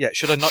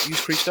 Should I not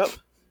use creased up?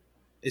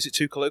 Is it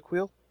too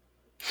colloquial?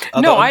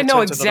 No, I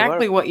know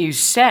exactly what you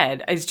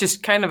said. It's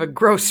just kind of a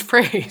gross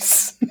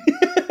phrase.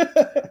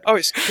 Oh,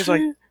 it's because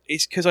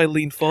I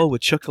lean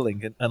forward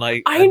chuckling and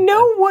I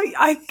know what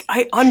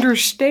I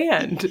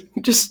understand.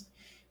 Just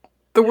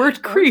the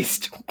word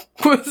creased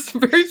was a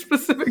very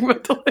specific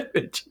mental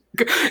image.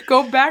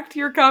 Go back to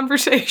your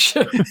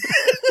conversation.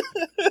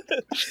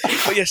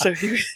 But yeah, so